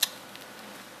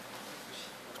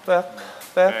 back,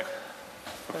 back,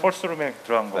 폴스룸에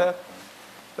들어간 거. back,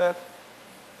 back,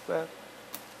 back,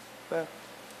 back,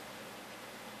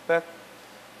 back.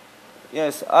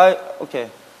 Yes, okay.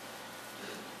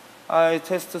 I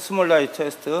test small light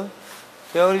test.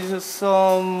 There is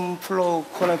some flow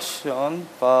connection,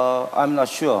 but I'm not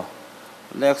sure.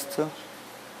 Next.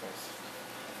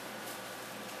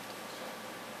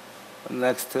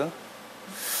 Next.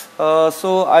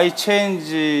 So I change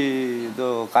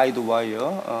the guide wire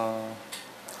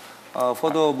for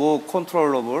the more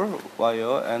controllable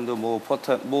wire and the more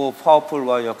powerful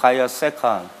wire, Gaia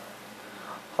second.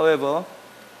 However,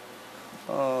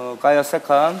 Gaia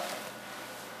second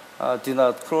did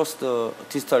not cross the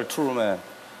distal lumen.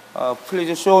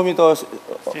 Please show me the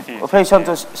patient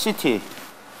CT.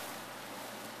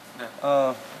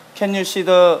 Can you see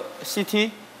the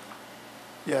CT?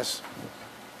 Yes.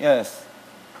 Yes.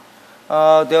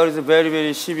 There is a very,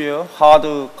 very severe hard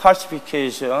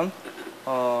calcification,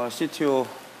 CTO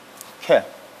cap.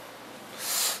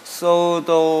 So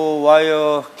the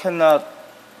wire cannot,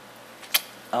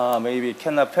 maybe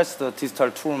cannot pass the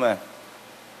distal lumen.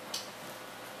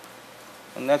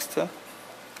 Next.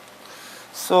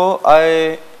 So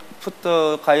I put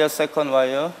the Gaia second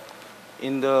wire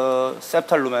in the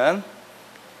septal lumen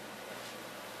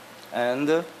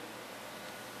and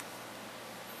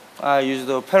I use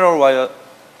the parallel wire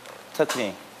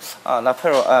technique. Not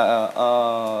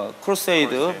parallel,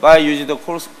 crusade. By using the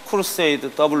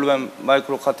crusade double lumen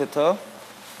micro catheter,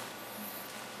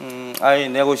 I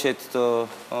negotiate the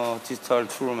distal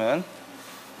lumen.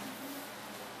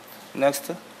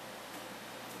 Next.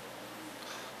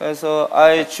 So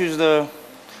I choose the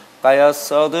Gaia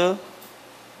third.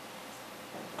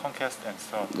 Concast and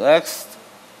third. Next.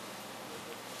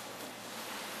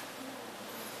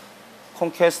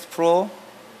 Concast Pro.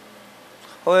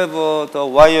 However, the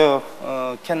wire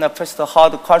cannot pass the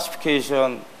hard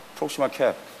calcification proximal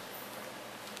cap.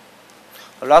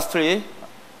 Lastly,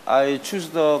 I choose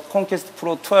the Concast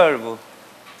Pro 12.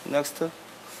 Next.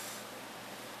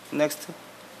 Next.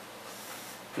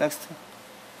 Next.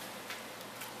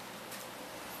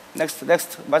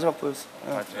 Next. 마지막 보여주세요.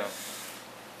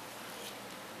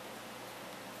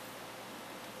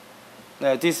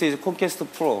 This is Conquest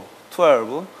Pro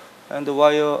 12 and the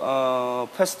wire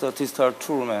past distal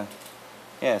toolman.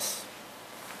 Yes.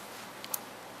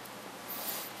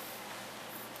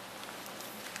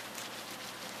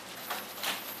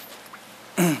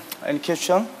 Any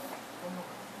question?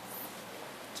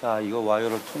 자, 이거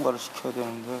와이어를 통과를 시켜야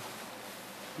되는데.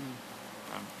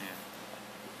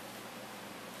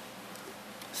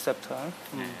 스텝 타임.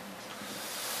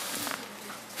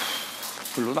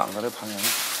 글로는 안 가래 방향이.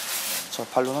 자,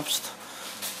 발로 합시다.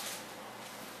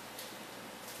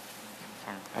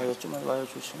 와이어 좀만 와이어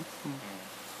조심.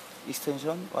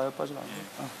 익스텐션 와이어 빠지면 안 돼.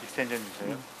 익스텐션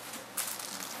주세요.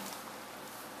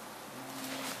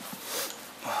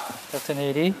 Dr.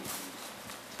 Neely,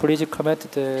 please comment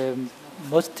the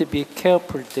must be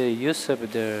careful the use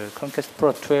of the Conquest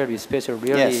Pro 12,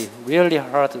 especially really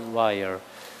hard wire.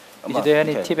 Is there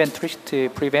any tip and trick to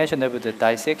prevention of the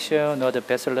dissection or the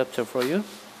vessel rupture for you?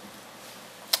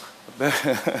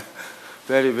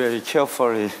 Very, very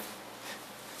carefully.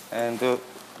 And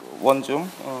one zoom.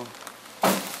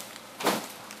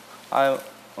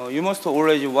 You must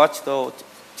always watch the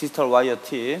digital wire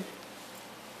tip.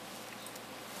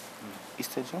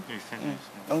 익스텐션? 익스텐션.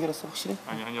 연결했어 확실히?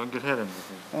 아니 연결해야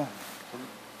됩니다.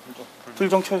 불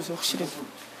좀 켜주세요 확실히.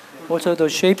 Also, the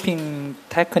shaping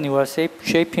technique or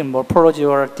shaping morphology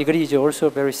or degree is also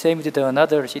very same to the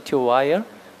another CTO wire,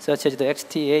 such as the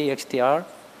XTA, XTR.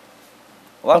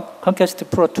 What? Conquest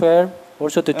Pro 12.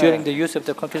 Also, during the use of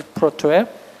the Conquest Pro 12,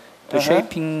 the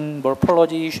shaping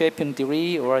morphology, shaping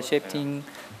degree, or shaping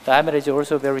diameter is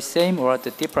also very same or the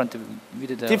different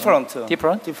with the different.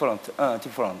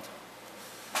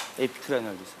 에피크라인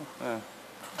알겠어.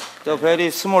 The very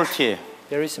small tip.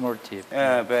 Very small tip.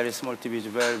 Very small tip is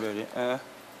very.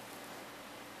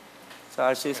 자,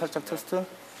 RC 살짝 테스트.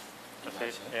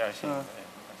 RC.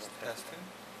 테스트.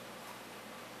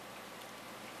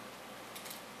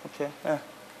 오케이.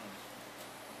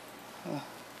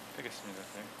 되겠습니다.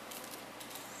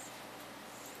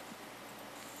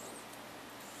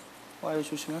 와이어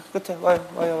조심해. 끝에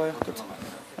와이어 끝에.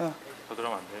 더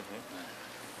들어가면 안 돼요.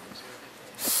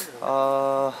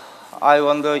 I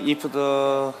wonder if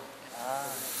the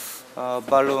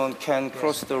balloon can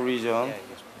cross the region.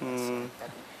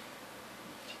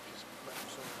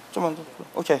 좀만 더.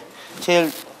 오케이.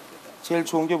 제일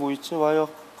좋은 게 뭐 있지? 와이어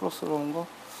크로스로 온 거.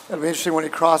 It'll be interesting when he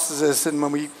crosses this, and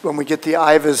when we get the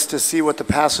IVUS to see what the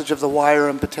passage of the wire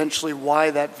and potentially why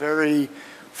that very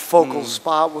focal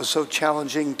spot was so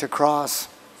challenging to cross.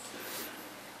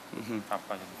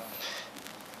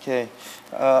 Okay.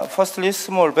 Firstly,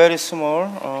 small, very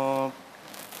small.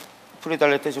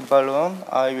 Pre-dilatation balloon.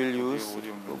 I will use.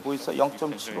 뭐 있어?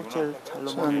 0.75 제일 잘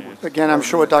넘어가는 거. Again, I'm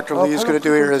sure what Dr. Lee is going to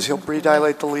do here is he'll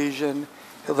pre-dilate the lesion.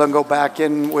 He'll then go back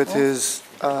in with his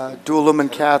dual lumen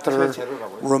catheter,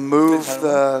 remove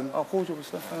the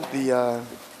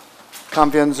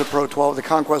Confianza Pro 12, the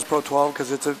Conquest Pro 12,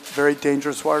 because it's a very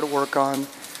dangerous wire to work on.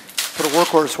 Put a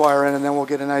workhorse wire in, and then we'll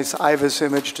get a nice IVUS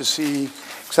image to see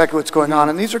exactly what's going on.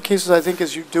 And these are cases, I think,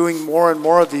 as you're doing more and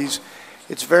more of these,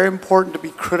 it's very important to be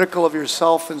critical of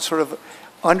yourself and sort of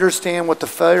understand what the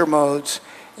failure modes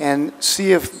and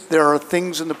see if there are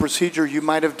things in the procedure you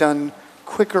might have done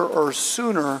quicker or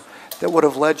sooner that would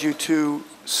have led you to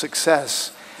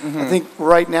success. I think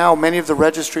right now many of the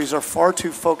registries are far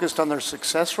too focused on their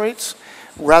success rates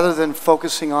rather than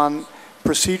focusing on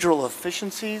procedural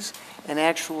efficiencies and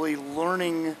actually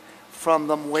learning from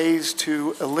them ways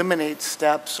to eliminate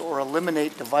steps or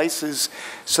eliminate devices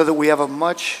so that we have a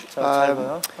much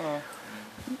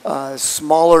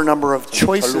smaller number of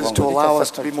choices to allow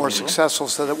us to be more successful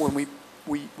so that when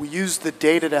we use the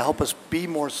data to help us be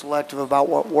more selective about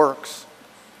what works.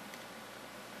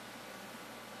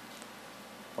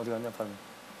 어디 갔냐 발로?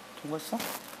 통과했어?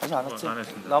 아직 안 왔지? 안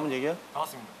했습니다. 남은 얘기야?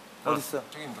 나왔습니다. 어디 있어?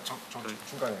 저기입니다. 저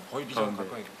중간에 거의 리전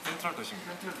가까이 센트럴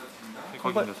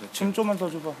도시입니다. 줌 좀만 더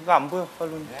줘봐. 이거 안 보여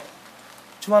발로는.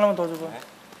 줌 하나만 더 줘봐.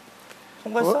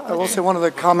 통과했어? I will say one of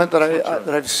the comment that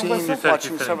I've seen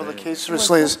watching several of the cases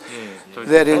recently is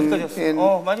that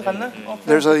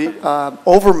there's a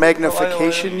over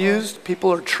magnification used.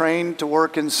 People are trained to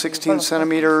work in 16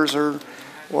 centimeters or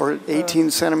 18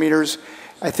 centimeters.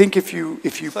 I think if you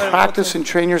practice and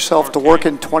train yourself to work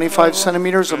in 25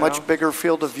 centimeters, a much bigger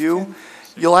field of view,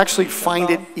 you'll actually find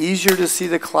it easier to see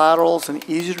the collaterals and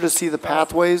easier to see the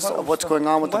pathways of what's going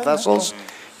on with the vessels.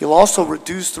 You'll also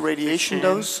reduce the radiation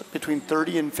dose between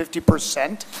 30 and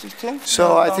 50%.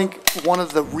 So I think one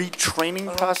of the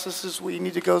retraining processes we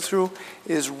need to go through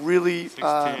is really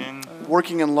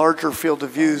working in larger field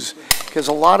of views, because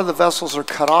a lot of the vessels are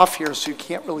cut off here, so you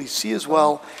can't really see as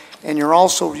well. and you're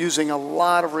also using a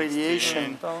lot of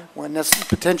radiation when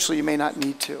potentially you may not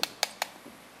need to.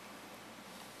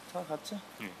 자, 갔죠?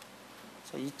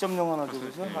 자, 2.0 하나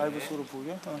주고서 아이브스로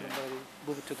보게.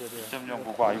 Move to the 2.0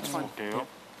 보고 아이브스 볼게요.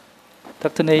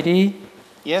 Dr. Nady,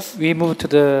 Yes. we move to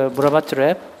the Muramatsu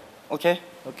lab. Okay.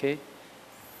 Okay.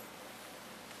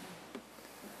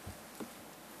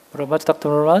 Muramatsu, Dr.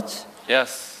 Muramatsu?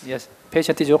 Yes. Yes.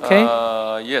 Patient is okay?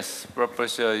 Yes, blood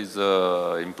pressure is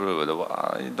improved.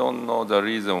 I don't know the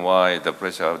reason why the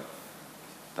pressure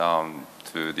down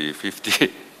to the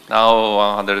 50, now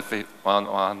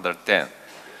 110.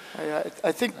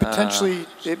 I think potentially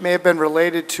it may have been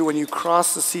related to when you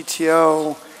cross the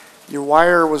CTO, your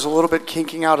wire was a little bit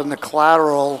kinking out in the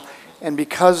collateral, and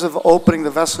because of opening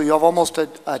the vessel, you have almost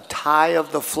a tie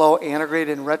of the flow antegrade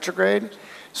and retrograde.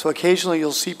 So occasionally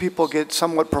you'll see people get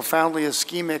somewhat profoundly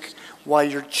ischemic while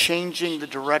you're changing the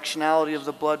directionality of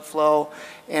the blood flow,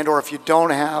 and or if you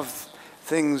don't have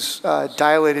things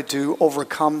dilated to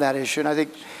overcome that issue. And I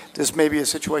think this may be a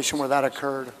situation where that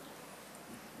occurred.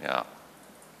 Yeah.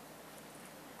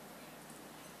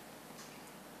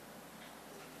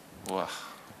 Wow.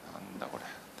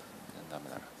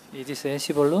 Is this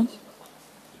NC balloon?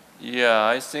 Yeah,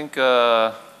 I think,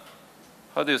 how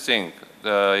do you think?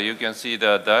 You can see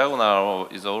the diagonal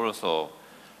is also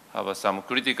have some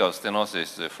critical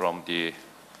stenosis from the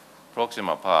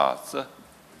proximal parts.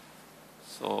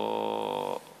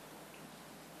 So,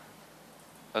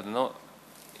 but not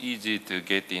easy to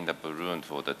get in the balloon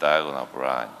for the diagonal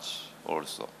branch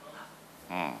also.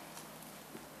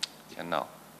 Cannot.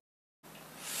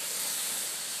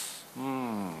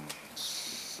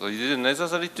 So is it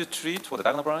necessary to treat for the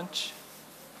diagonal branch?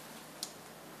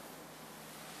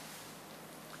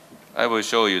 I will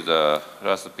show you the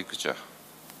last picture.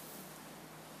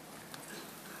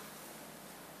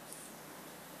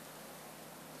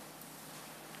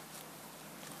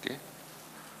 Okay.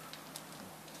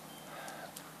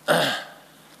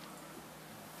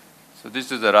 So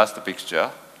this is the last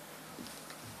picture.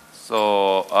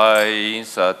 So I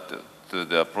insert to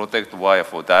the protect wire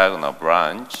for diagonal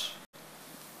branch.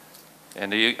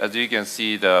 And as you can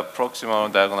see, the proximal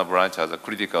diagonal branch has a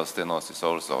critical stenosis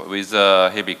also with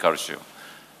heavy calcium.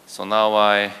 So now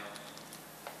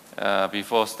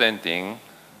before stenting,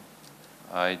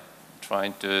 I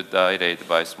trying to dilate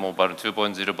by small balloon,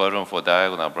 2.0 balloon for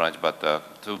diagonal branch, but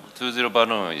 2.0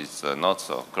 balloon is not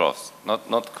so close,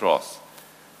 not close.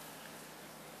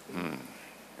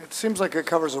 It seems like it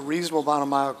covers a reasonable amount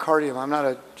of myocardium. I'm not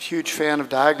a huge fan of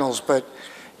diagonals, but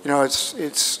you know,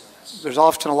 there's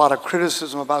often a lot of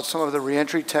criticism about some of the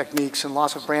reentry techniques and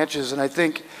loss of branches, and I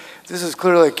think this is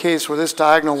clearly a case where this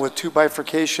diagonal with two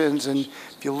bifurcations, and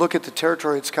if you look at the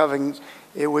territory it's covering,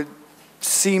 it would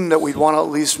seem that we'd want to at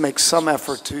least make some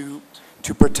effort to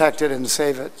protect it and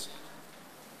save it.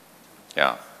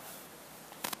 Yeah.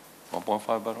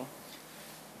 1.5 balloon?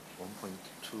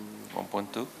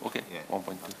 1.2? Okay, yeah.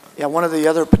 1.2. Yeah, one of the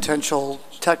other potential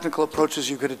technical approaches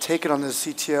you could have taken on this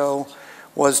CTO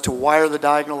was to wire the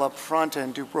diagonal up front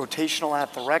and do rotational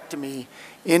atherectomy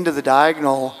into the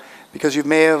diagonal, because you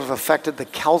may have affected the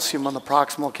calcium on the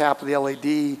proximal cap of the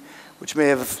LAD, which may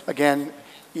have, again,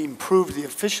 improved the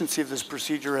efficiency of this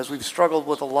procedure, as we've struggled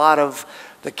with a lot of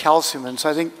the calcium. And so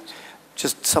I think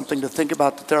just something to think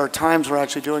about, that there are times where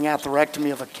actually doing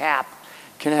atherectomy of a cap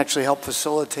can actually help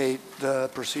facilitate the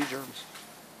procedure.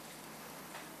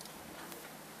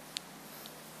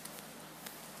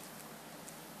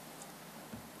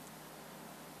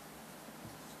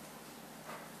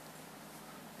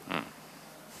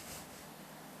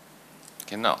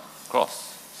 Okay, now,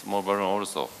 cross, small balloon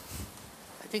also.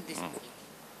 I think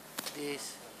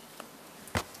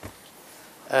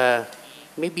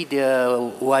maybe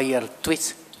the wire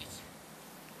twist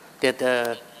that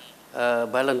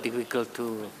balloon difficult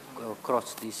to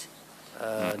cross this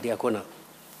diagonal.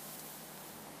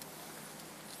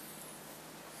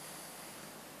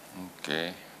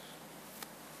 Okay.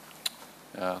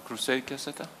 Crusade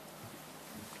catheter?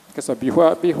 Okay, so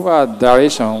before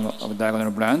dilation of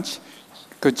diagonal branch,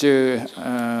 could you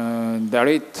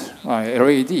dilate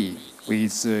LAD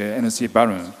with NC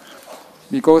balloon?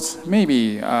 Because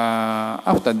maybe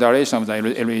after dilation of the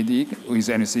LAD with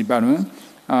NC balloon,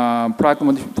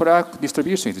 plaque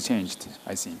distribution is changed,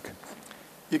 I think.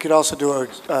 You could also do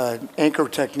an anchor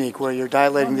technique where you're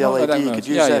dilating the LAD. You could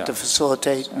use that to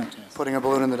facilitate putting a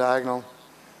balloon in the diagonal.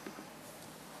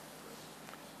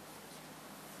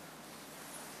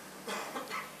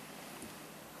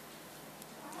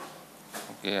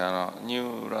 Okay,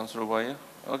 new transfer wire.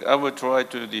 Okay, I will try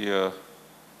to the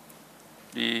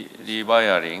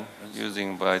rewiring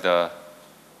using by the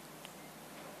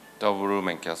double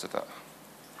main catheter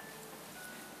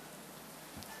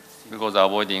because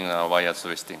avoiding wire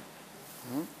twisting.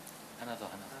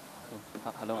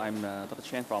 Hello, I'm Dr.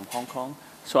 Chen from Hong Kong.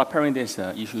 So apparently there's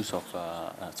issues of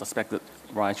suspected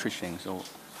wire twisting. So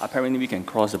apparently we can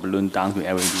cross the balloon down to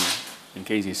LED in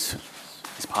case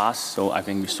it's passed. So I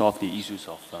think we solve the issues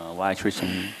of wire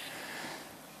twisting.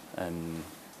 And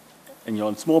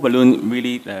your small balloon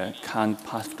really can't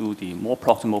pass through the more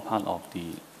proximal part of the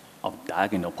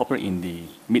diagonal, probably in the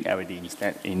mid-LED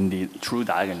instead in the true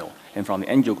diagonal. And from the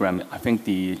angiogram, I think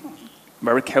the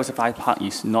very calcified part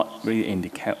is not really in the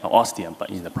ostium,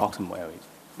 but in the proximal area,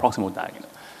 proximal diagonal.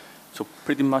 So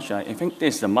pretty much, I think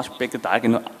there's a much bigger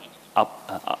diagonal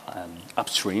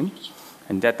upstream,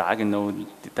 and that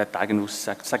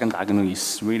second diagonal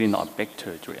is really not a big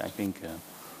territory. I think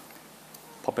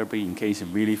probably in case it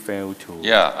really failed to.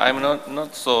 Yeah, I'm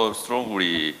not so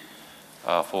strongly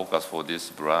focused for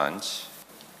this branch.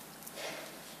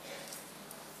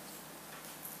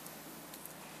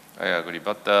 I agree,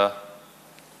 but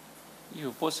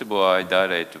if possible, I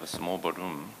dilate a small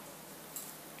balloon.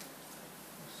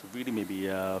 So really maybe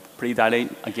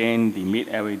pre-dilate again the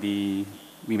mid-LED,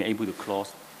 we may able to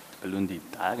cross the balloon the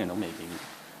diagonal maybe.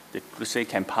 Let's say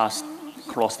can pass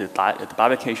across the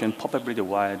bifurcation, probably the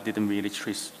wire didn't really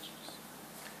twist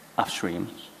upstream.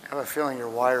 I have a feeling your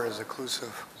wire is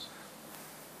occlusive.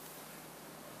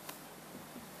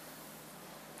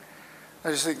 I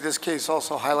just think this case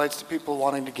also highlights to people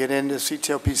wanting to get into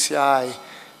CTO PCI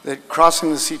that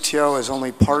crossing the CTO is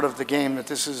only part of the game, that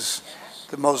this is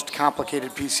the most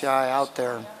complicated PCI out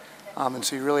there. And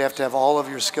so you really have to have all of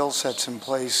your skill sets in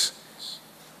place.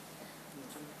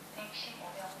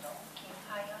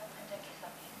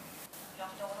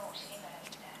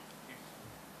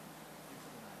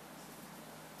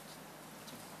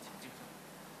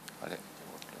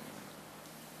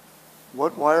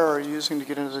 What wire are you using to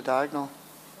get into the diagonal?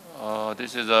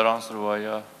 This is a Ransel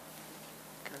wire.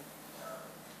 Okay.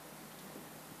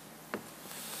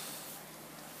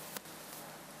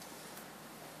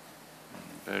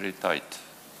 Very tight.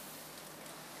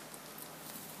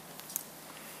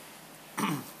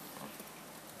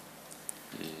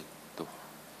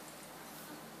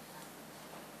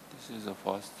 This is the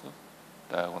first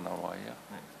diagonal wire.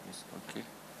 Okay.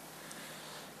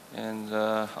 And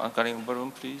anchoring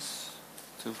balloon, please.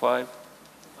 2.5.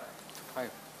 2.5.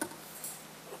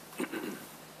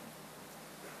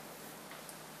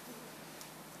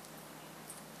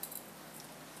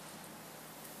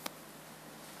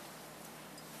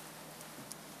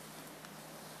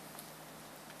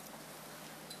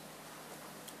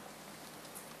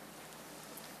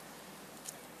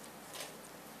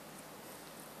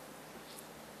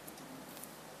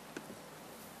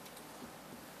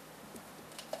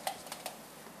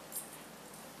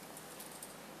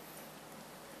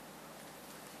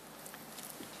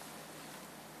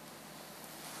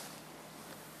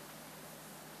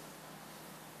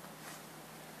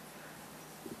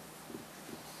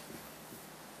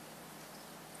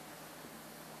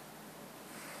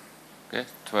 Okay,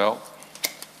 12.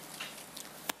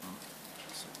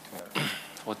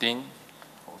 14.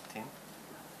 14.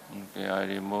 Okay, I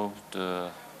remove the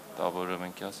double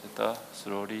lumen catheter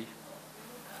slowly.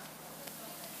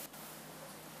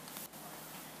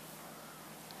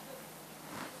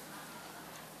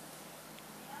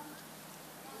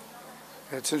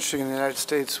 It's interesting, in the United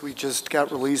States, we just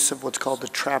got release of what's called the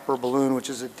trapper balloon, which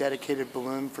is a dedicated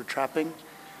balloon for trapping.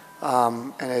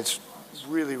 And it's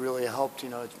really, really helped,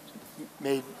 it's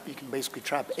made, you can basically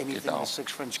trap anything in a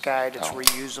 6-French guide. It's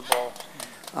reusable.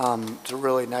 It's a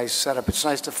really nice setup. It's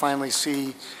nice to finally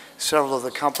see several of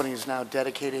the companies now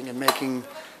dedicating and making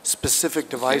specific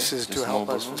devices to help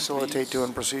us facilitate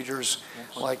doing procedures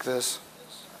like this.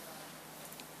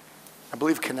 I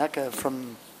believe Kaneka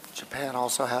from Japan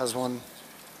also has one.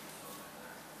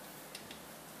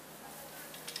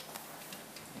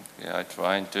 Yeah, I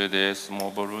try to do this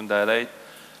small balloon dilate.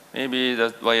 Maybe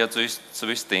the wire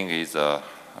twisting is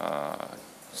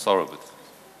solved.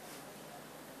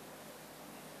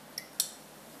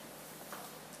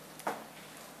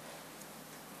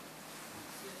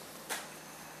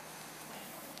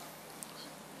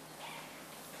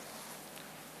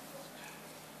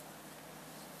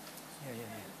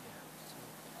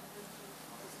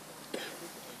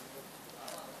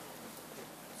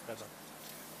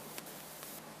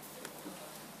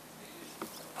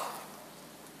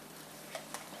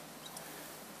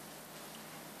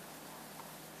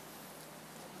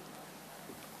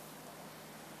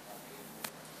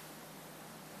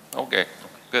 Okay,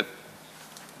 good.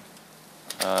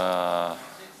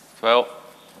 12.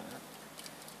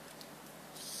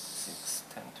 6,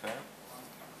 10, 12.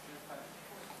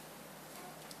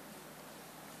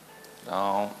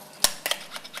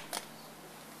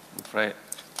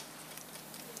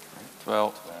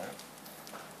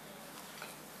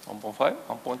 1.5?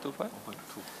 1.25? 1.2.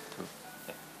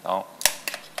 Yeah. Down.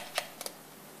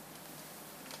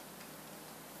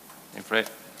 Inflate.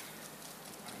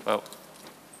 Well.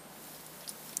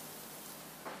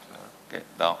 Okay,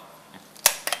 down.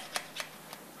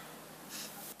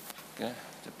 Okay,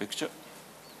 the picture.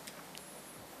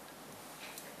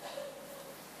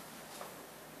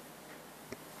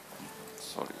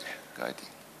 Sorry, guiding.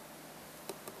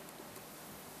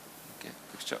 Okay,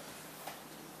 picture.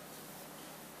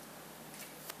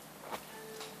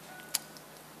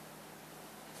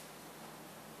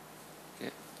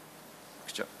 Okay,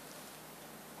 picture.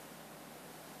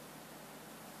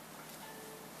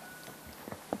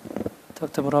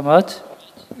 Dr. Muhammad,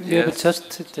 you have Yes.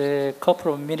 just a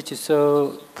couple of minutes,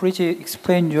 so please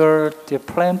explain the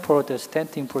plan for the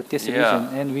stenting for this region,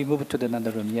 and we move to the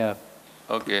another room. Yeah.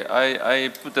 Okay, I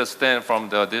put the stand from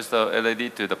the distal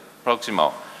LED to the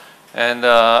proximal, and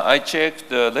I checked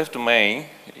the left main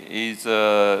is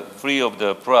free of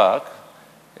the plug,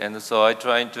 and so I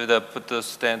try to put the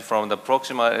stand from the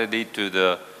proximal LED to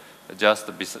the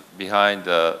just behind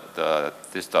the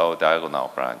distal diagonal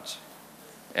branch.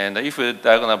 And if the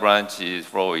diagonal branch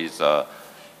flow is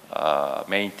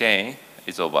maintained,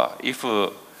 it's over. If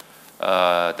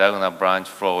diagonal branch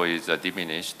flow is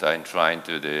diminished, I'm trying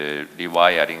to the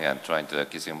rewiring and trying to the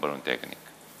kissing balloon technique.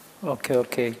 Okay,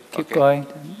 okay. Keep Okay. going.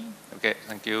 Okay,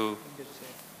 thank you.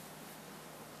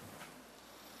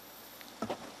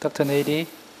 Dr. Nady?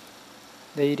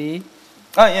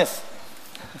 Ah, yes.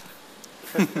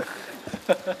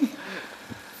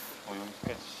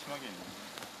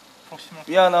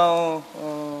 Yeah, now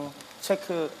check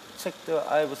the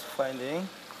IVUS finding.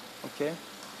 Okay.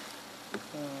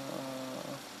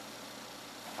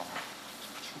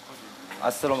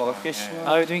 아스트로마가 꽤 심한.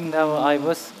 Are you doing now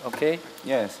IVUS? Okay.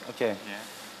 Yes. Okay.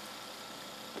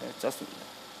 Yeah, just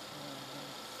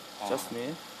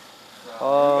me.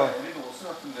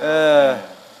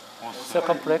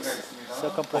 Circumflex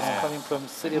coming from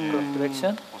 3 o'clock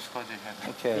direction.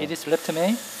 Okay. It is left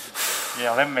main.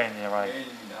 Yeah, left main, yeah, right.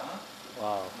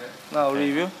 Wow. Now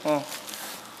review.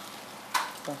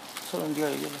 서론 네가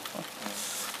얘기해.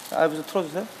 IVUS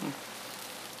틀어주세요.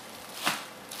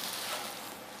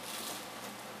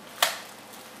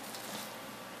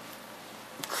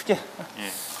 크게.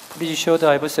 Yeah. Please show the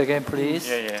IVUS again, please.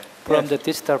 Yeah. From the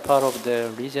distal part of the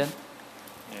region.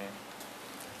 Yeah.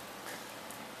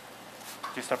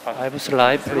 Distal part. IVUS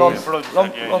live, Blow please.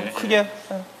 lump 크게.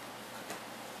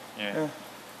 Yeah.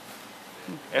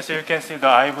 As you can see, the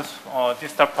IVUS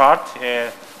distal part,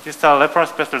 distal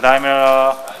reference vessel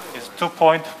diameter is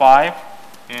 2.5,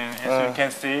 and as you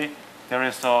can see, there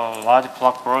is a large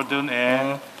plaque burden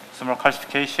and small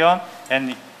calcification,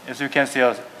 and as you can see,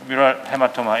 a mural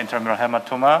hematoma, intramural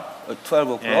hematoma.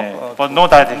 12 o'clock. Yeah, but no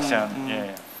dissection.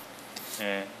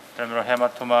 Yeah. Intramural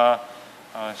hematoma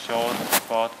showed,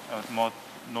 but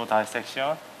no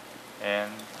dissection,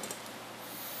 and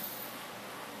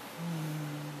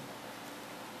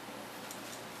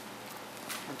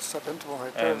It's subintimal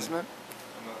right there, isn't it?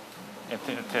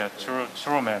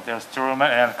 True man. There's true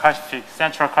man and calcific,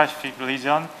 central calcific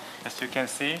lesion, as you can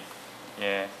see.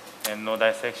 Yeah, and no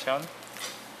dissection.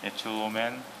 Yeah, true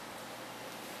man.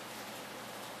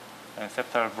 And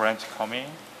septal branch coming.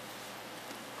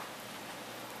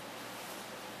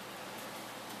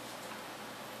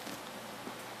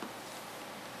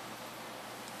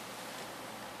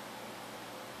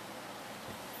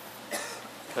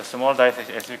 The small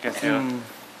dissection, as you can see,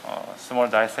 small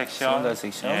dissection. Small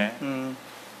dissection. Yeah.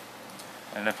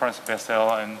 And reference vessel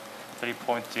and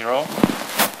 3.0.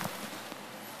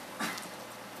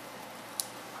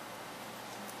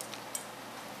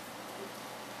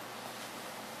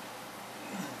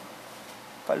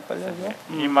 빨리 하죠.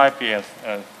 It might be a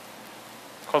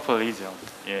corporal lesion.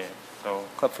 Yeah. So.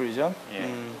 Corporal lesion. Yeah.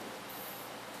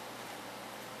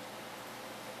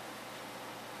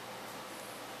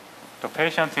 The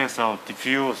patient has a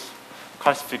diffuse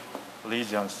calcific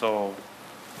lesion, so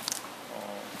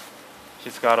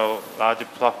he's got a large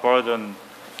plaque burden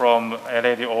from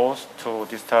LAD-Os to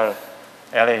distal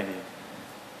LAD.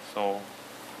 So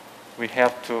we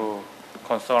have to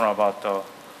concern about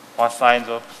what size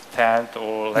of stent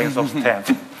or length of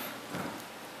stent.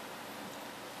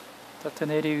 Dr.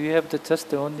 Nady, we have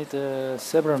just only the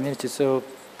several minutes, so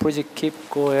please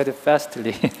go ahead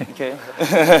fastly. Okay.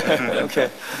 Okay.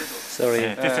 Sorry.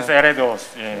 Yeah, this is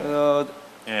LAD-Os.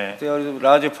 Yeah. There is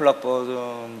large plaque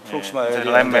burden, proximal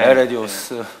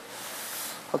LAD-Os.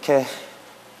 Okay.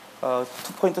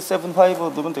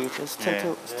 2.75 넣으면 되겠죠.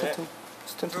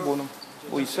 스텐트 뭐는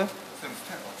뭐 있어요?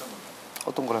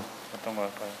 어떤 거라? 어떤 거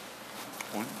할까요?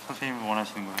 선생님이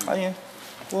원하시는 거예요? 아니에요.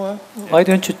 Why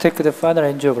don't you take the final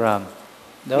angiogram?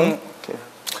 No? Okay.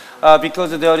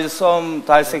 Because there is some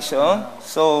dissection,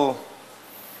 so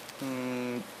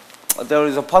there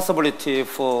is a possibility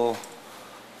for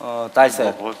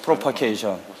dissect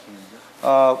propagation.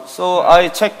 So I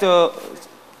checked the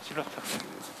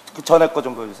전에 거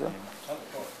좀 보여주세요.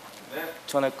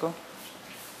 전에 거.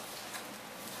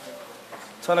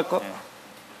 전에 거.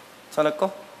 전에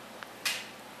거.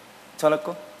 전에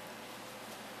거.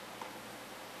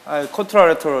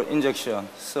 Contralateral injection.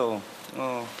 So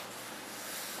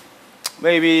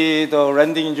maybe the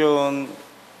landing zone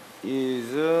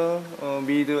is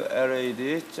mid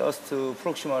LAD, just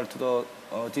proximal to the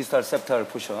distal septal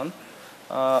portion.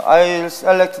 I'll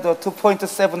select the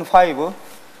 2.75.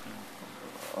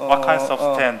 What kinds of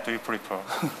stent do you prefer?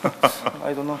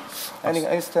 I don't know.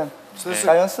 Any stent? So this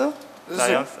Science? This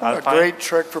is a great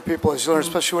trick for people, as you learn,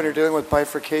 especially when you're dealing with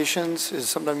bifurcations, is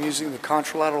sometimes using the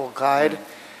contralateral guide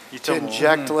to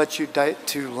inject to let you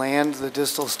to land the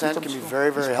distal stent can be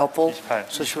very, very helpful,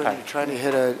 especially when you're trying to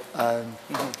hit a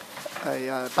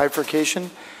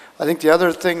bifurcation. I think the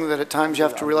other thing that at times you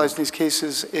have to realize in these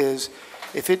cases is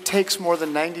if it takes more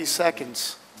than 90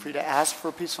 seconds for you to ask for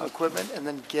a piece of equipment and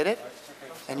then get it,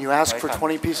 and you ask for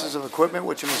 20 pieces of equipment,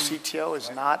 which in a CTO is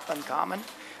not uncommon,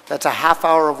 that's a half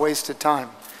hour of wasted time.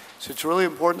 So it's really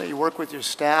important that you work with your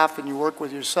staff and you work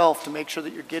with yourself to make sure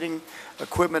that you're getting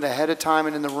equipment ahead of time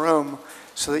and in the room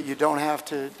so that you don't have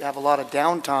to have a lot of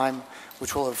downtime,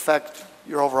 which will affect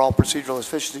your overall procedural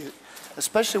efficiency,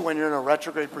 especially when you're in a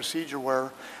retrograde procedure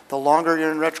where the longer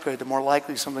you're in retrograde, the more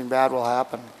likely something bad will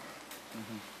happen.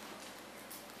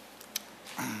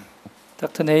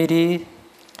 Dr. Nady,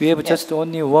 we have just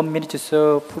only 1 minute,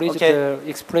 so please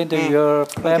explain your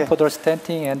plan for the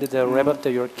stenting and the wrap up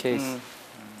your case.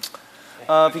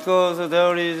 Because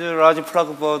there is a large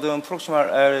plaque burden proximal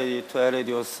LAD to LAD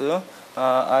os,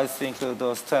 I think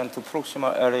the stent to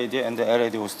proximal LAD and the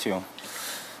LAD ostium.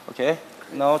 Okay,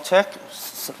 now check.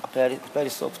 Very, very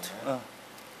soft.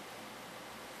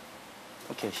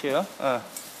 Okay, here.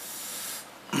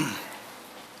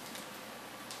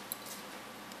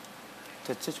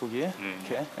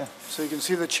 Okay. So you can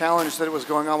see the challenge that was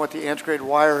going on with the antegrade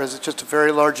wire is it's just a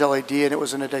very large LAD and it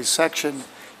was in a dissection.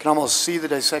 You can almost see the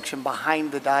dissection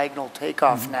behind the diagonal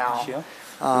takeoff now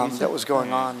that was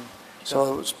going on.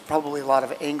 So it was probably a lot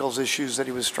of angles issues that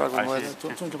he was struggling with.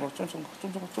 좀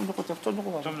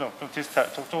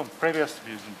previous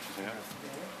view 좀 주세요.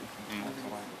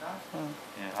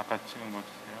 예, 아까 찍은 거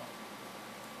주세요.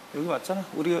 여기 맞잖아.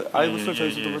 우리 아이부스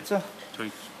저기서도 봤죠?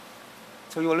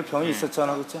 저기 원래 병이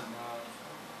있었잖아, 그치?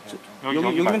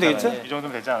 여기면 되겠지? 이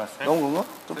정도면 되지 않았어요? 너무 그런가?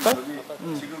 좀 빼?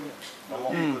 지금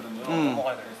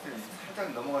넘어가야 되겠어요.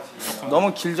 살짝 넘어가시면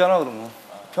너무 길잖아, 그러면.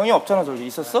 병이 없잖아, 저기.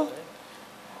 있었어?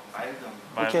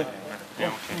 오케이. 네,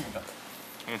 오케이.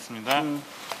 알겠습니다.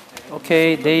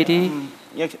 Okay, Nady.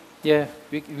 Yeah,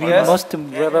 we must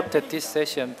wrap up this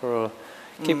session, bro.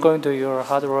 Keep going to your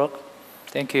hard work.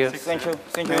 Thank you. Thank you.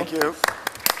 Thank you. Thank you.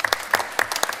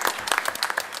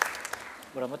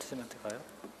 무라마트 쌤한테 가요?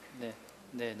 네.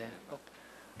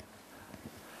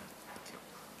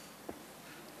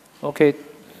 Okay.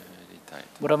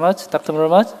 Muramat, Dr.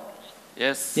 Muramat?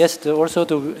 Yes. Yes. Also,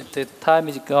 the time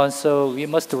is gone, so we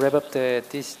must wrap up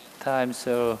this time.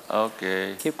 So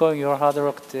Okay. keep going your hard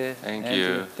work. Thank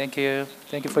you. Thank you.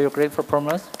 Thank you for your great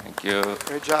performance. Thank you.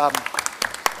 Great job.